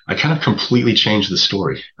I kind of completely changed the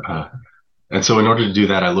story. And so in order to do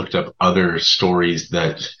that, I looked up other stories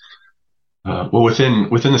that, within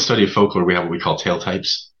the study of folklore, we have what we call tale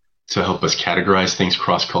types to help us categorize things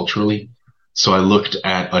cross-culturally. So I looked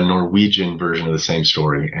at a Norwegian version of the same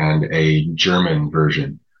story and a German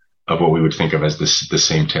version of what we would think of as the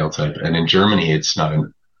same tale type. And in Germany, it's not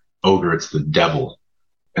an ogre, it's the devil.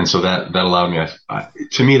 And so that allowed me,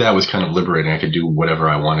 to me, that was kind of liberating. I could do whatever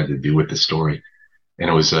I wanted to do with the story. And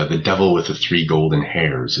it was the devil with the 3 golden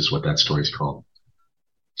hairs is what that story is called.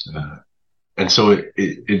 And so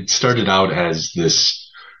it started out as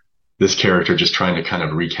this character just trying to kind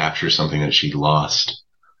of recapture something that she'd lost.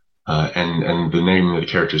 And the name of the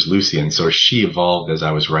character is Lucy. And so she evolved as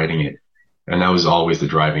I was writing it. And that was always the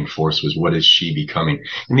driving force, was what is she becoming?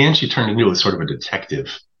 In the end, she turned into sort of a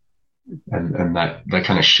detective. And that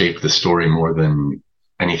kind of shaped the story more than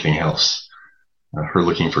anything else. Her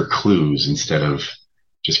looking for clues instead of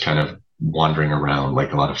just kind of wandering around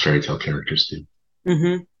like a lot of fairy tale characters do.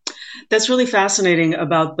 Mm-hmm. That's really fascinating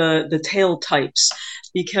about the tale types,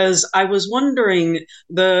 because I was wondering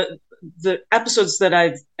the episodes that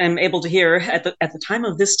I am able to hear at the time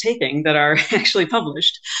of this taping that are actually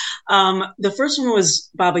published. The first one was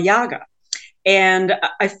Baba Yaga, and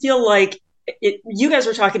I feel like you guys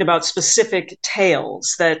were talking about specific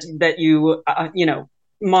tales that you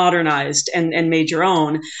modernized and made your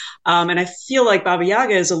own. And I feel like Baba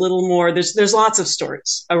Yaga is a little more, there's lots of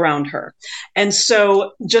stories around her. And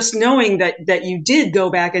so just knowing that you did go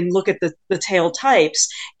back and look at the tale types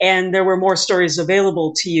and there were more stories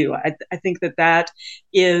available to you, I think that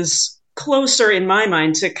is closer in my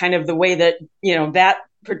mind to kind of the way that, that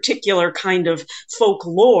particular kind of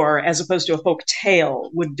folklore as opposed to a folk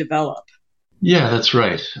tale would develop. Yeah, that's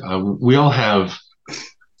right. We all have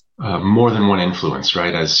more than one influence,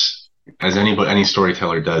 right? As any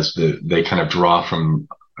storyteller does, they kind of draw from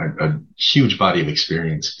a huge body of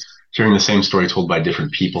experience. Hearing the same story told by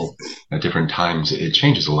different people at different times, it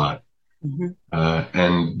changes a lot. Mm-hmm.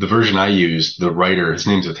 And the version I used, the writer, his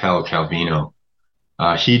name's Italo Calvino.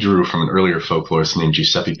 He drew from an earlier folklorist named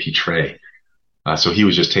Giuseppe Pitre. So he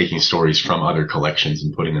was just taking stories from other collections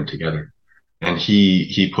and putting them together. And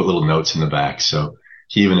he put little notes in the back. So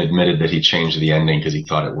he even admitted that he changed the ending because he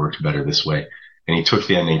thought it worked better this way. And he took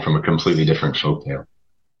the ending from a completely different folktale.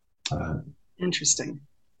 Interesting.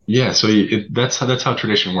 Yeah. So that's how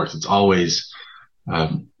tradition works. It's always,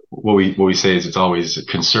 what we say is it's always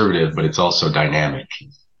conservative, but it's also dynamic.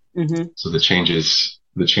 Mm-hmm. So the changes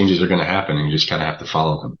are going to happen and you just kind of have to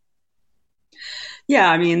follow them.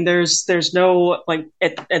 Yeah. I mean, there's no, like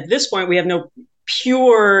at this point, we have no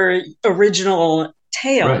pure original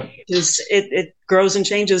tale, right, because it grows and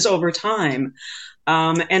changes over time.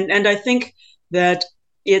 And I think that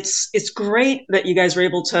it's great that you guys were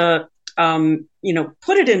able to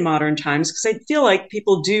put it in modern times, because I feel like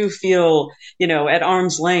people do feel, at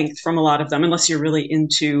arm's length from a lot of them, unless you're really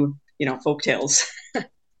into, folk tales.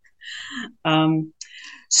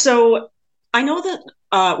 So I know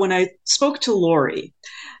that when I spoke to Lori,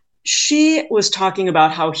 she was talking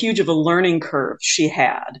about how huge of a learning curve she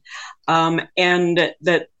had, and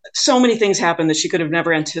that so many things happened that she could have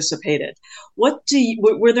never anticipated.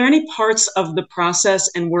 Were there any parts of the process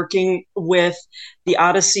and working with the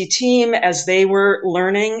Odyssey team as they were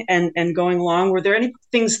learning and going along? Were there any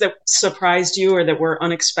things that surprised you or that were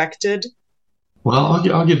unexpected? Well,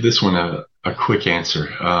 I'll give this one a quick answer.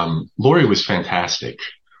 Lori was fantastic.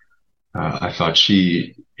 I thought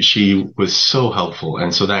she was so helpful,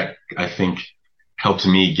 and so that, I think, helped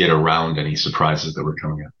me get around any surprises that were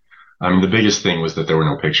coming up. I mean, the biggest thing was that there were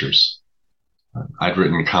no pictures. I'd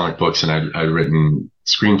written comic books and I'd written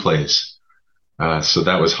screenplays, so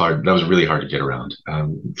that was hard. That was really hard to get around.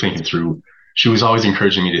 Thinking through, she was always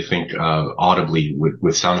encouraging me to think audibly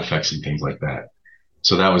with sound effects and things like that.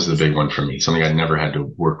 So that was the big one for me, something I'd never had to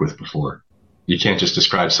work with before. You can't just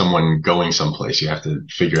describe someone going someplace. You have to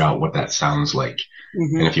figure out what that sounds like.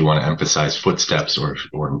 Mm-hmm. And if you want to emphasize footsteps or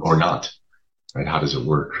not, right? How does it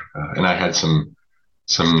work? And I had some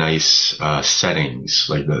nice settings,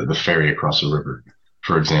 like the ferry across the river,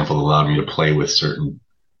 for example, allowed me to play with certain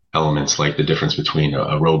elements, like the difference between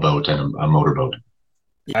a rowboat and a motorboat.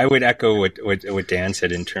 I would echo what Dan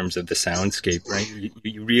said in terms of the soundscape, right?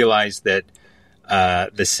 You realize that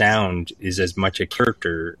the sound is as much a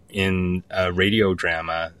character in a radio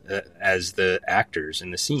drama as the actors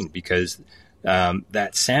in the scene, because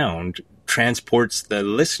that sound transports the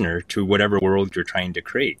listener to whatever world you're trying to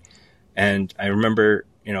create. And I remember,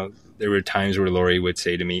 there were times where Lori would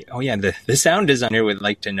say to me, "Oh yeah, the sound designer would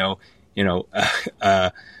like to know,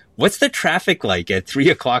 what's the traffic like at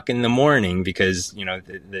 3:00 in the morning?" Because,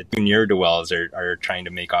 the two ne'er-do-wells are trying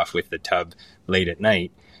to make off with the tub late at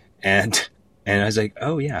night. And I was like,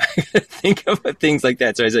 oh yeah, think about things like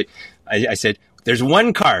that. So I was like, I said, there's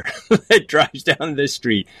one car that drives down the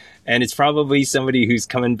street, and it's probably somebody who's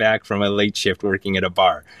coming back from a late shift working at a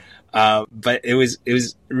bar. But it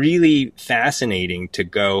was really fascinating to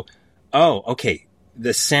go, oh, okay,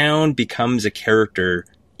 the sound becomes a character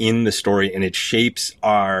in the story, and it shapes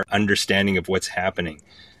our understanding of what's happening.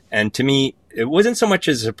 And to me, it wasn't so much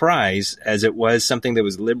a surprise as it was something that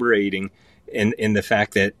was liberating in the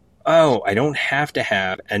fact that, oh, I don't have to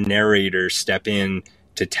have a narrator step in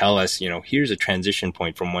to tell us, here's a transition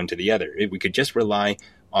point from one to the other. We could just rely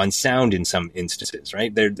on sound in some instances,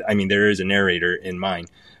 right? There is a narrator in mine,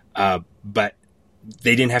 but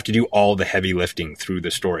they didn't have to do all the heavy lifting through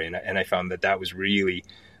the story. And I found that was really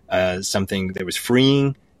something that was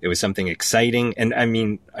freeing. It was something exciting. And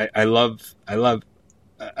I'm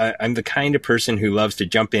the kind of person who loves to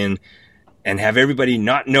jump in and have everybody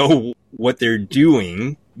not know what they're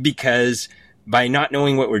doing, because by not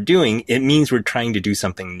knowing what we're doing, it means we're trying to do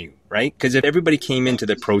something new, right? Because if everybody came into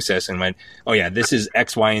the process and went, oh yeah, this is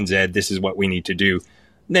X, Y, and Z, this is what we need to do,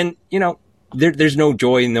 then, there's no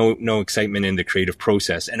joy, no excitement in the creative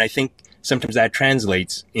process. And I think sometimes that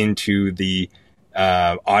translates into the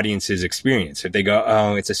audience's experience. If they go,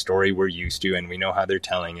 oh, it's a story we're used to and we know how they're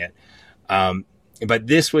telling it. But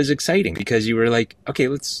this was exciting because you were like, okay,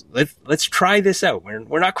 let's try this out.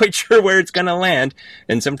 We're not quite sure where it's going to land.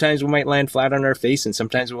 And sometimes we might land flat on our face, and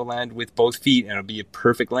sometimes we'll land with both feet and it'll be a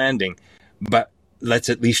perfect landing, but let's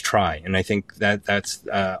at least try. And I think that's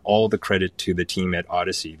all the credit to the team at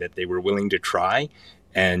Odyssey, that they were willing to try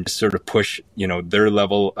and sort of push, their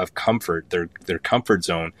level of comfort, their comfort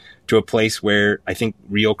zone, to a place where I think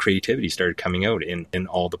real creativity started coming out in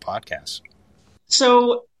all the podcasts.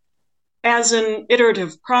 So, as an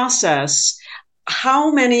iterative process,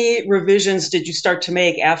 how many revisions did you start to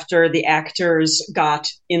make after the actors got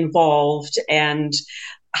involved, and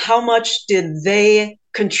how much did they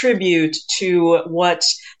contribute to what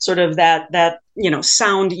sort of that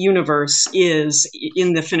sound universe is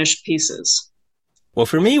in the finished pieces? Well,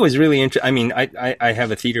 for me, it was really interesting. I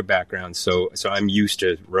have a theater background, so I'm used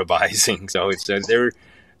to revising. So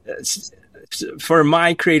for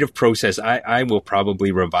my creative process, I will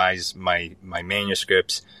probably revise my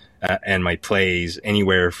manuscripts and my plays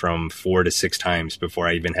anywhere from 4 to 6 times before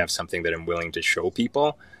I even have something that I'm willing to show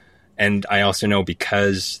people. And I also know,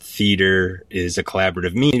 because theater is a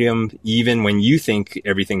collaborative medium, even when you think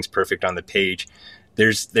everything's perfect on the page,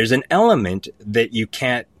 there's an element that you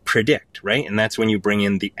can't predict, right? And that's when you bring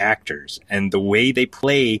in the actors, and the way they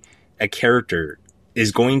play a character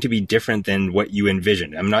is going to be different than what you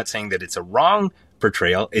envisioned. I'm not saying that it's a wrong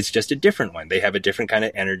portrayal. It's just a different one. They have a different kind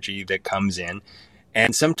of energy that comes in.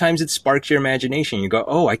 And sometimes it sparks your imagination. You go,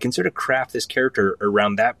 oh, I can sort of craft this character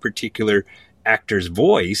around that particular actor's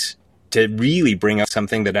voice to really bring up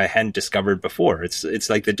something that I hadn't discovered before. It's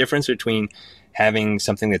like the difference between having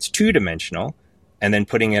something that's 2-dimensional and then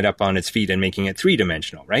putting it up on its feet and making it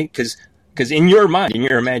 3-dimensional, right? Because in your mind, in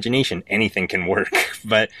your imagination, anything can work.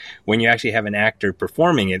 But when you actually have an actor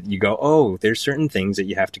performing it, you go, oh, there's certain things that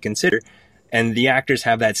you have to consider. And the actors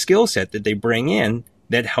have that skill set that they bring in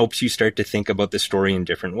that helps you start to think about the story in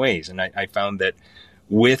different ways. And I found that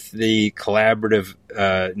with the collaborative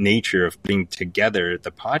nature of putting together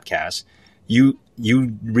the podcast, you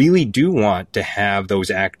really do want to have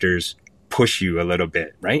those actors push you a little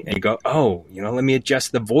bit, right? And you go, oh, let me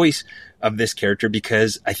adjust the voice of this character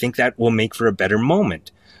because I think that will make for a better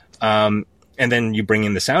moment. And then you bring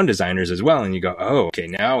in the sound designers as well, and you go, oh, okay,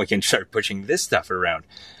 now we can start pushing this stuff around.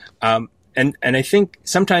 And I think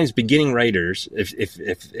sometimes beginning writers,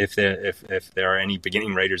 if there are any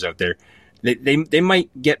beginning writers out there, they might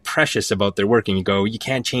get precious about their work, and you go, you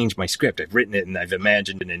can't change my script. I've written it and I've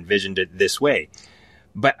imagined and envisioned it this way.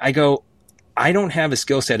 But I go, I don't have a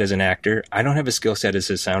skill set as an actor. I don't have a skill set as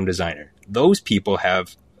a sound designer. Those people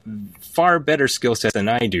have far better skill sets than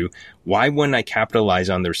I do. Why wouldn't I capitalize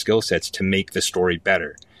on their skill sets to make the story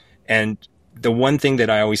better? And the one thing that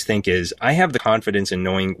I always think is I have the confidence in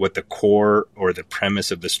knowing what the core or the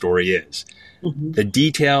premise of the story is. Mm-hmm. The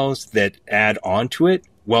details that add on to it,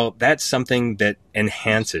 well, that's something that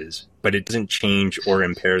enhances, but it doesn't change or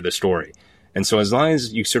impair the story. And so as long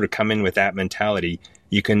as you sort of come in with that mentality,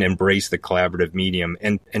 you can embrace the collaborative medium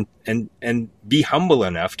and be humble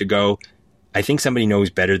enough to go, I think somebody knows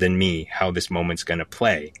better than me how this moment's going to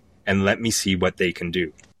play, and let me see what they can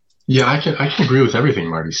do. Yeah, I can agree with everything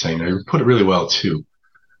Marty's saying. You put it really well too.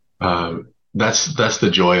 That's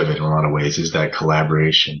the joy of it in a lot of ways, is that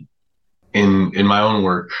collaboration. In my own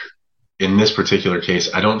work, in this particular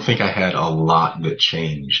case, I don't think I had a lot that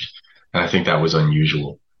changed, and I think that was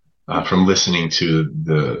unusual. From listening to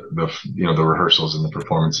the rehearsals and the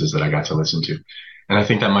performances that I got to listen to, and I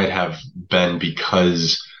think that might have been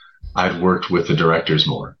because I'd worked with the directors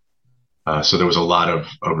more. So there was a lot of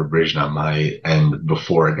revision on my end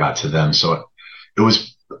before it got to them. So it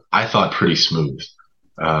was, I thought, pretty smooth.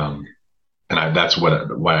 And that's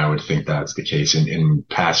why I would think that's the case. In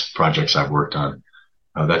past projects I've worked on,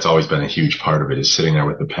 that's always been a huge part of it, is sitting there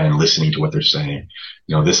with the pen, listening to what they're saying.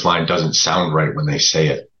 This line doesn't sound right when they say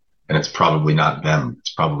it, and it's probably not them.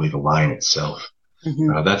 It's probably the line itself.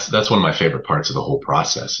 Mm-hmm. That's one of my favorite parts of the whole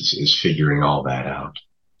process is figuring all that out.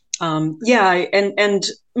 And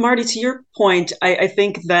Marty, to your point, I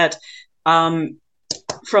think that from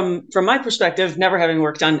my perspective, never having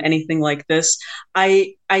worked on anything like this,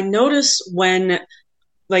 I notice when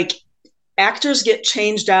actors get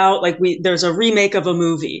changed out, there's a remake of a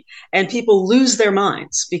movie and people lose their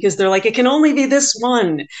minds because they're like, it can only be this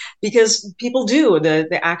one, because people do,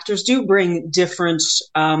 the actors do bring different,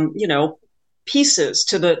 pieces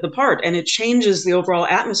to the part, and it changes the overall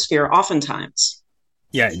atmosphere oftentimes.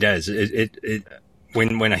 Yeah, it does.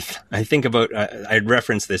 When I think about, I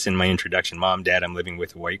referenced this in my introduction, Mom, Dad, I'm Living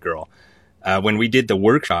with a White Girl. When we did the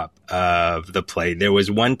workshop of the play, there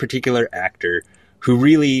was one particular actor who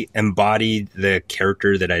really embodied the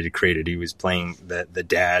character that I had created. He was playing the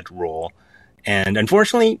dad role. And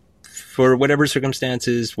unfortunately, for whatever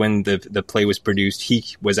circumstances, when the play was produced, he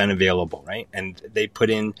was unavailable, right? And they put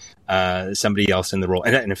in somebody else in the role.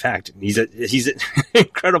 And in fact, he's an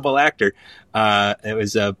incredible actor. It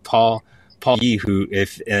was Paul Yee, who,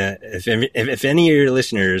 if any of your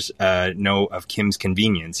listeners know of Kim's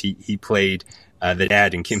Convenience, he played the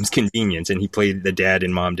dad in Kim's Convenience, and he played the dad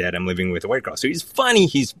in Mom, Dad, I'm Living with a White Girl. So he's funny,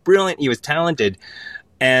 he's brilliant, he was talented,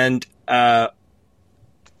 and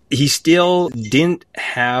he still didn't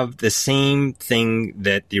have the same thing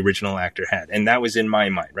that the original actor had. And that was in my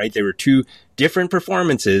mind, right? There were two different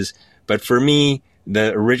performances, but for me,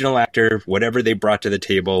 the original actor, whatever they brought to the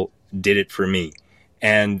table, did it for me.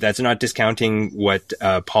 And that's not discounting what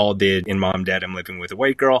Paul did in Mom, Dad, I'm Living with a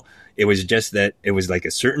White Girl. It was just that it was like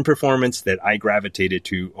a certain performance that I gravitated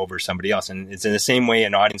to over somebody else. And it's in the same way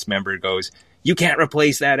an audience member goes, you can't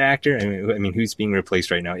replace that actor. I mean, who's being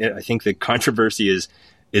replaced right now? I think the controversy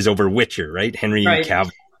is over Witcher, right? Henry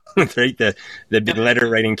Cavill, right? The big letter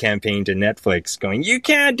writing campaign to Netflix going, you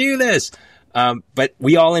can't do this. But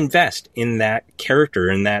we all invest in that character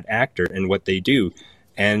and that actor and what they do.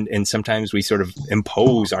 And sometimes we sort of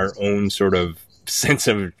impose our own sort of sense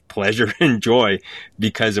of pleasure and joy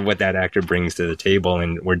because of what that actor brings to the table.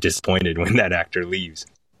 And we're disappointed when that actor leaves.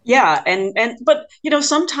 Yeah. But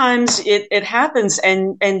sometimes it happens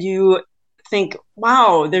and you think,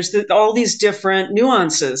 wow, there's all these different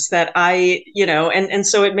nuances that and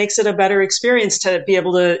so it makes it a better experience to be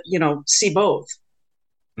able to, see both.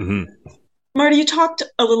 Mm-hmm. Marty, you talked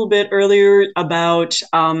a little bit earlier about,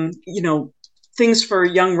 things for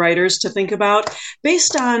young writers to think about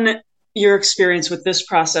based on your experience with this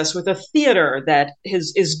process with a theater that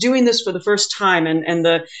is doing this for the first time, and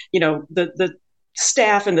the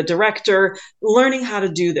staff and the director learning how to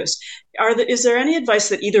do this. Is there any advice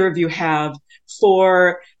that either of you have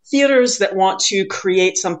for theaters that want to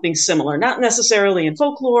create something similar, not necessarily in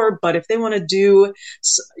folklore, but if they want to do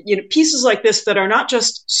pieces like this that are not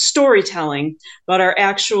just storytelling, but are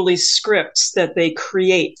actually scripts that they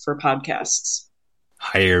create for podcasts?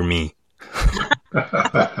 Hire me.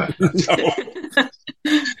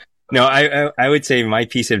 No, I would say my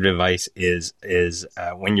piece of advice is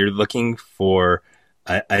when you're looking for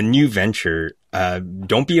a new venture,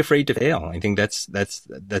 don't be afraid to fail. I think that's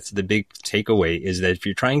the big takeaway, is that if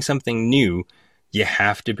you're trying something new, you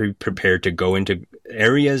have to be prepared to go into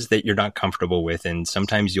areas that you're not comfortable with, and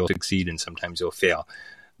sometimes you'll succeed and sometimes you'll fail.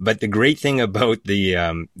 But the great thing about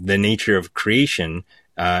the nature of creation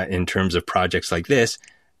in terms of projects like this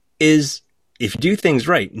is, if you do things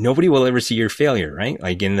right, nobody will ever see your failure, right?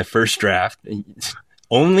 Like in the first draft,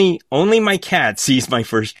 only my cat sees my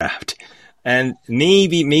first draft. And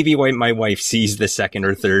maybe my wife sees the second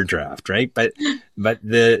or third draft, right? But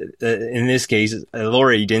in this case,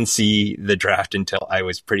 Laurie didn't see the draft until I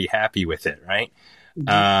was pretty happy with it, right?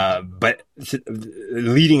 But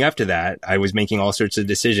leading up to that, I was making all sorts of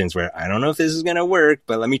decisions where I don't know if this is going to work,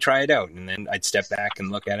 but let me try it out. And then I'd step back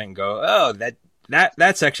and look at it and go, oh,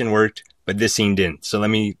 that section worked, but this scene didn't. So let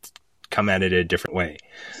me come at it a different way.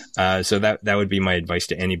 So that would be my advice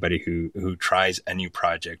to anybody who tries a new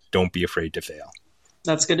project. Don't be afraid to fail.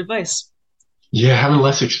 That's good advice. Yeah, having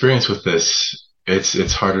less experience with this,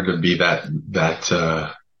 it's harder to be that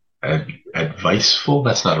adviceful.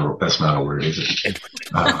 That's not a word, is it?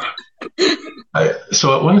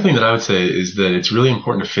 So one thing that I would say is that it's really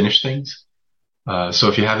important to finish things. So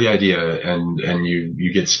if you have the idea and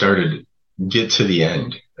you get started, get to the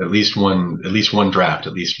end. At least one draft,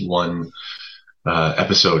 at least one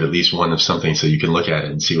episode, at least one of something, so you can look at it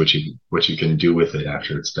and see what you can do with it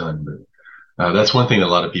after it's done. But that's one thing that a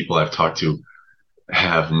lot of people I've talked to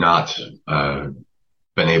have not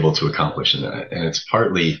been able to accomplish, and it's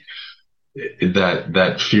partly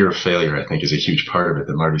that fear of failure. I think is a huge part of it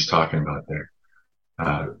that Marty's talking about there.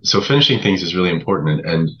 So finishing things is really important,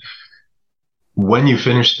 and when you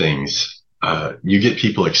finish things, you get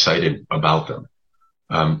people excited about them.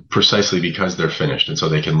 Precisely because they're finished. And so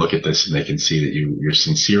they can look at this and they can see that you're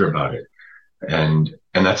sincere about it. And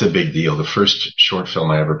that's a big deal. The first short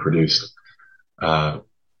film I ever produced, I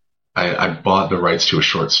bought the rights to a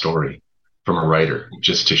short story from a writer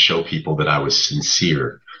just to show people that I was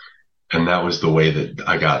sincere. And that was the way that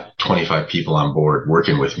I got 25 people on board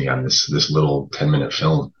working with me on this little 10-minute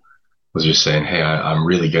film, was just saying, hey, I'm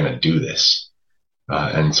really going to do this.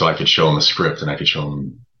 And so I could show them a script and I could show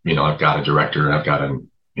them, I've got a director and I've got a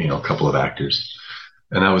couple of actors,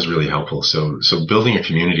 and that was really helpful. So building a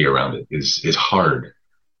community around it is hard.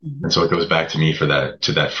 Mm-hmm. And so it goes back to me to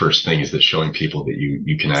that first thing, is that showing people that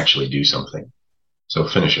you can actually do something. So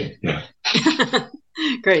finishing. Yeah.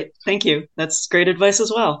 Great. Thank you. That's great advice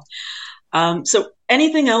as well. So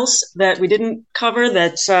anything else that we didn't cover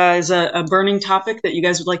that is a burning topic that you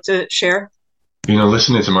guys would like to share?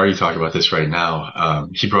 Listening to Marty talk about this right now,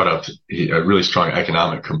 he brought up a really strong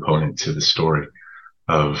economic component to the story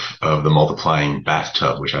of the multiplying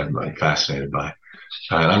bathtub, which I'm fascinated by.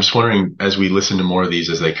 And I'm just wondering, as we listen to more of these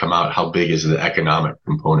as they come out, how big is the economic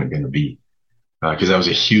component going to be? Because that was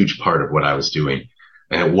a huge part of what I was doing.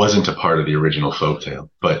 And it wasn't a part of the original folktale,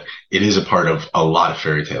 but it is a part of a lot of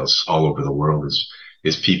fairy tales all over the world,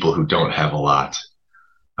 is people who don't have a lot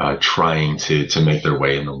trying to make their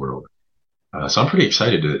way in the world. So I'm pretty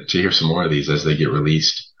excited to hear some more of these as they get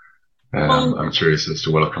released. And I'm curious as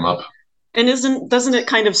to what'll come up. And doesn't it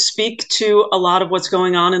kind of speak to a lot of what's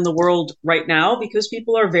going on in the world right now? Because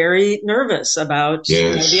people are very nervous about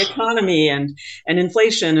the economy and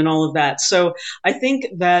inflation and all of that. So I think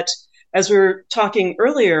that, as we were talking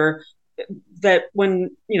earlier, that when,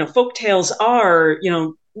 folktales are,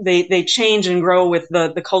 they change and grow with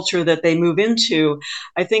the culture that they move into.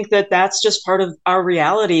 I think that that's just part of our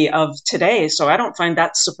reality of today. So I don't find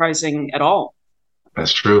that surprising at all.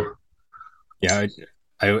 That's true. Yeah,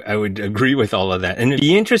 I would agree with all of that. And it'd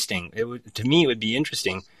be interesting. To me, it would be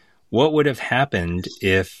interesting. What would have happened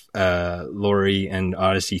if Laurie and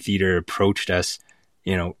Odyssey Theatre approached us,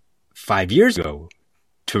 5 years ago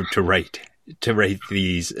to write to write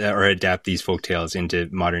these or adapt these folktales into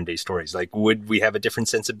modern day stories? Like, would we have a different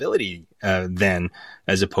sensibility then,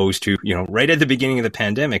 as opposed to, right at the beginning of the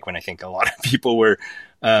pandemic, when I think a lot of people were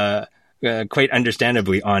quite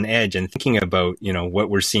understandably on edge and thinking about, what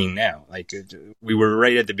we're seeing now. Like, we were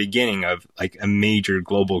right at the beginning of like a major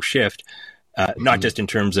global shift, not just in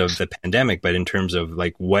terms of the pandemic, but in terms of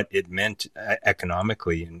like what it meant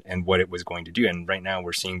economically and what it was going to do. And right now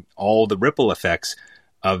we're seeing all the ripple effects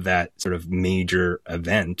of that sort of major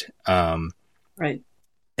event. Right.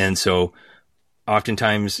 And so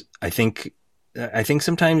oftentimes I think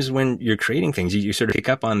sometimes when you're creating things, you sort of pick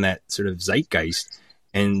up on that sort of zeitgeist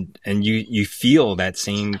and you feel that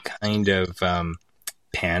same kind of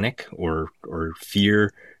panic or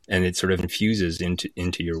fear, and it sort of infuses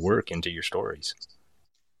into your work, into your stories.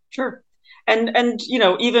 Sure. And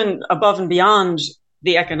even above and beyond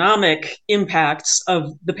the economic impacts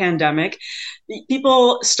of the pandemic,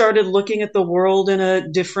 people started looking at the world in a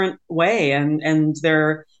different way, and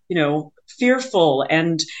they're, fearful.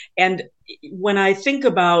 And when I think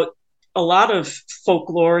about a lot of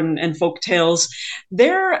folklore and folk tales,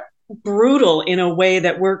 they're brutal in a way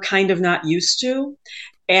that we're kind of not used to.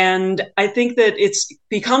 And I think that it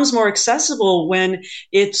becomes more accessible when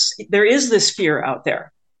there is this fear out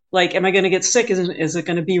there. Like, am I going to get sick? Is it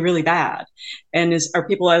going to be really bad? And are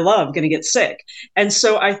people I love going to get sick? And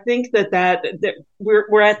so I think that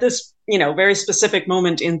we're at this, very specific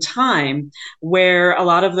moment in time where a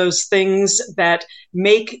lot of those things that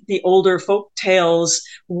make the older folk tales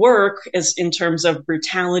work, as in terms of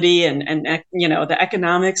brutality and the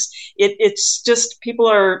economics, it's just people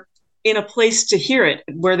are in a place to hear it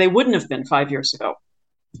where they wouldn't have been 5 years ago.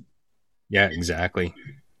 Yeah, exactly.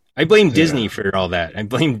 I blame Disney for all that. I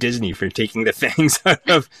blame Disney for taking the fangs out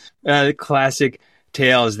of classic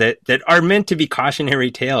tales that are meant to be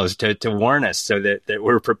cautionary tales to warn us so that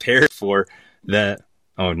we're prepared for the...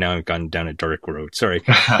 Oh, now I've gone down a dark road. Sorry.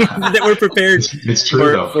 That we're prepared it's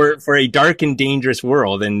true, for a dark and dangerous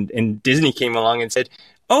world. And Disney came along and said,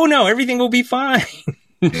 oh, no, everything will be fine.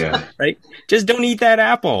 Yeah. Right? Just don't eat that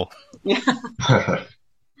apple. Yeah.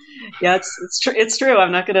 Yeah, it's true.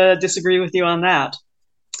 I'm not going to disagree with you on that.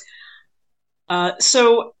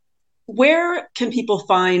 So where can people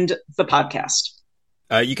find the podcast?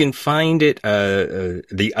 You can find it,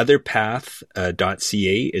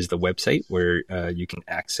 theotherpath.ca is the website where you can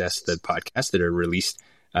access the podcasts that are released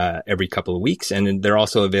every couple of weeks. And they're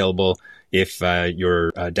also available if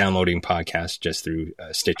you're downloading podcasts just through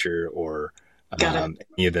Stitcher or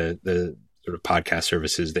any of the sort of podcast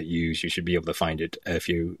services that you use. You should be able to find it if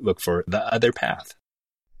you look for The Other Path.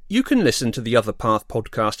 You can listen to the Other Path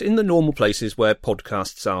podcast in the normal places where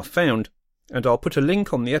podcasts are found, and I'll put a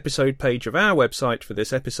link on the episode page of our website for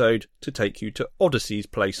this episode to take you to Odyssey's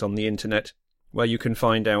place on the internet, where you can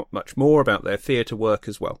find out much more about their theatre work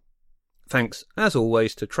as well. Thanks, as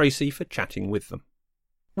always, to Tracy for chatting with them.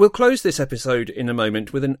 We'll close this episode in a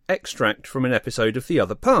moment with an extract from an episode of The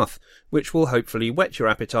Other Path, which will hopefully whet your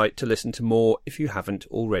appetite to listen to more if you haven't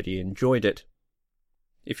already enjoyed it.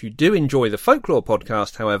 If you do enjoy the Folklore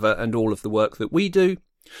podcast, however, and all of the work that we do,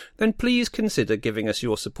 then please consider giving us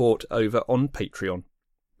your support over on Patreon.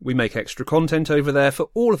 We make extra content over there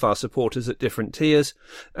for all of our supporters at different tiers,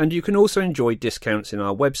 and you can also enjoy discounts in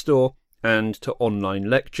our web store and to online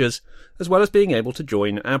lectures, as well as being able to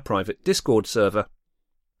join our private Discord server.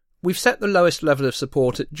 We've set the lowest level of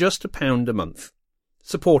support at just £1 a month.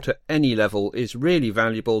 Support at any level is really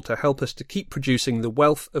valuable to help us to keep producing the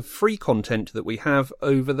wealth of free content that we have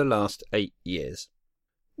over the last 8 years.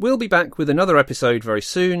 We'll be back with another episode very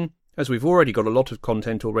soon, as we've already got a lot of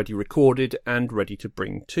content already recorded and ready to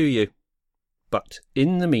bring to you. But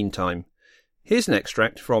in the meantime, here's an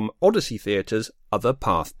extract from Odyssey Theatre's Other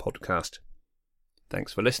Path podcast.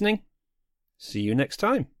 Thanks for listening. See you next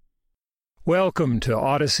time. Welcome to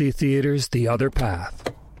Odyssey Theatre's The Other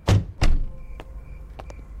Path.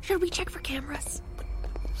 Should we check for cameras?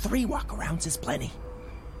 3 walk-arounds is plenty.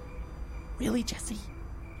 Really, Jessie?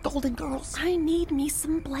 Golden Girls? I need me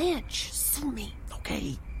some Blanche. Sue me.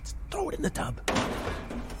 Okay, just throw it in the tub.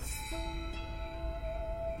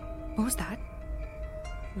 What was that?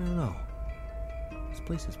 I don't know. This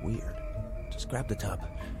place is weird. Just grab the tub.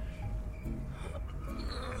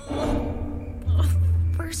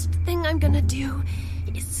 First thing I'm gonna do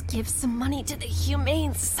is give some money to the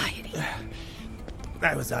Humane Society.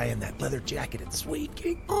 I was eyeing that leather jacket at Sweet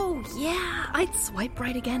King. Oh, yeah. I'd swipe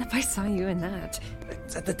right again if I saw you in that.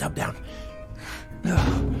 Set the tub down.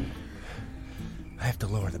 I have to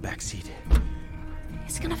lower the back seat.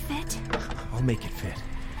 It's gonna fit. I'll make it fit.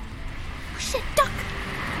 Oh, shit, duck!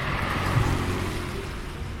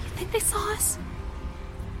 You think they saw us?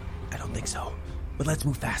 I don't don't think so. But let's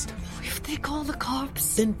move fast. If they call the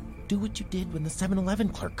cops... Then do what you did when the 7-Eleven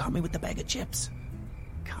clerk caught me with the bag of chips.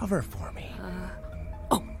 Cover for me.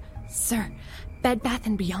 Oh, sir, Bed Bath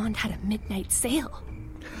 & Beyond had a midnight sale.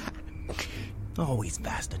 Always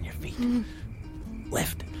fast on your feet.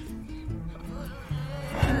 Lift.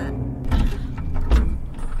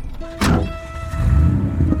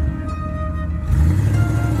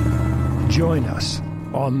 Join us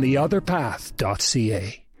on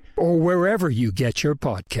theotherpath.ca or wherever you get your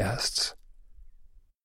podcasts.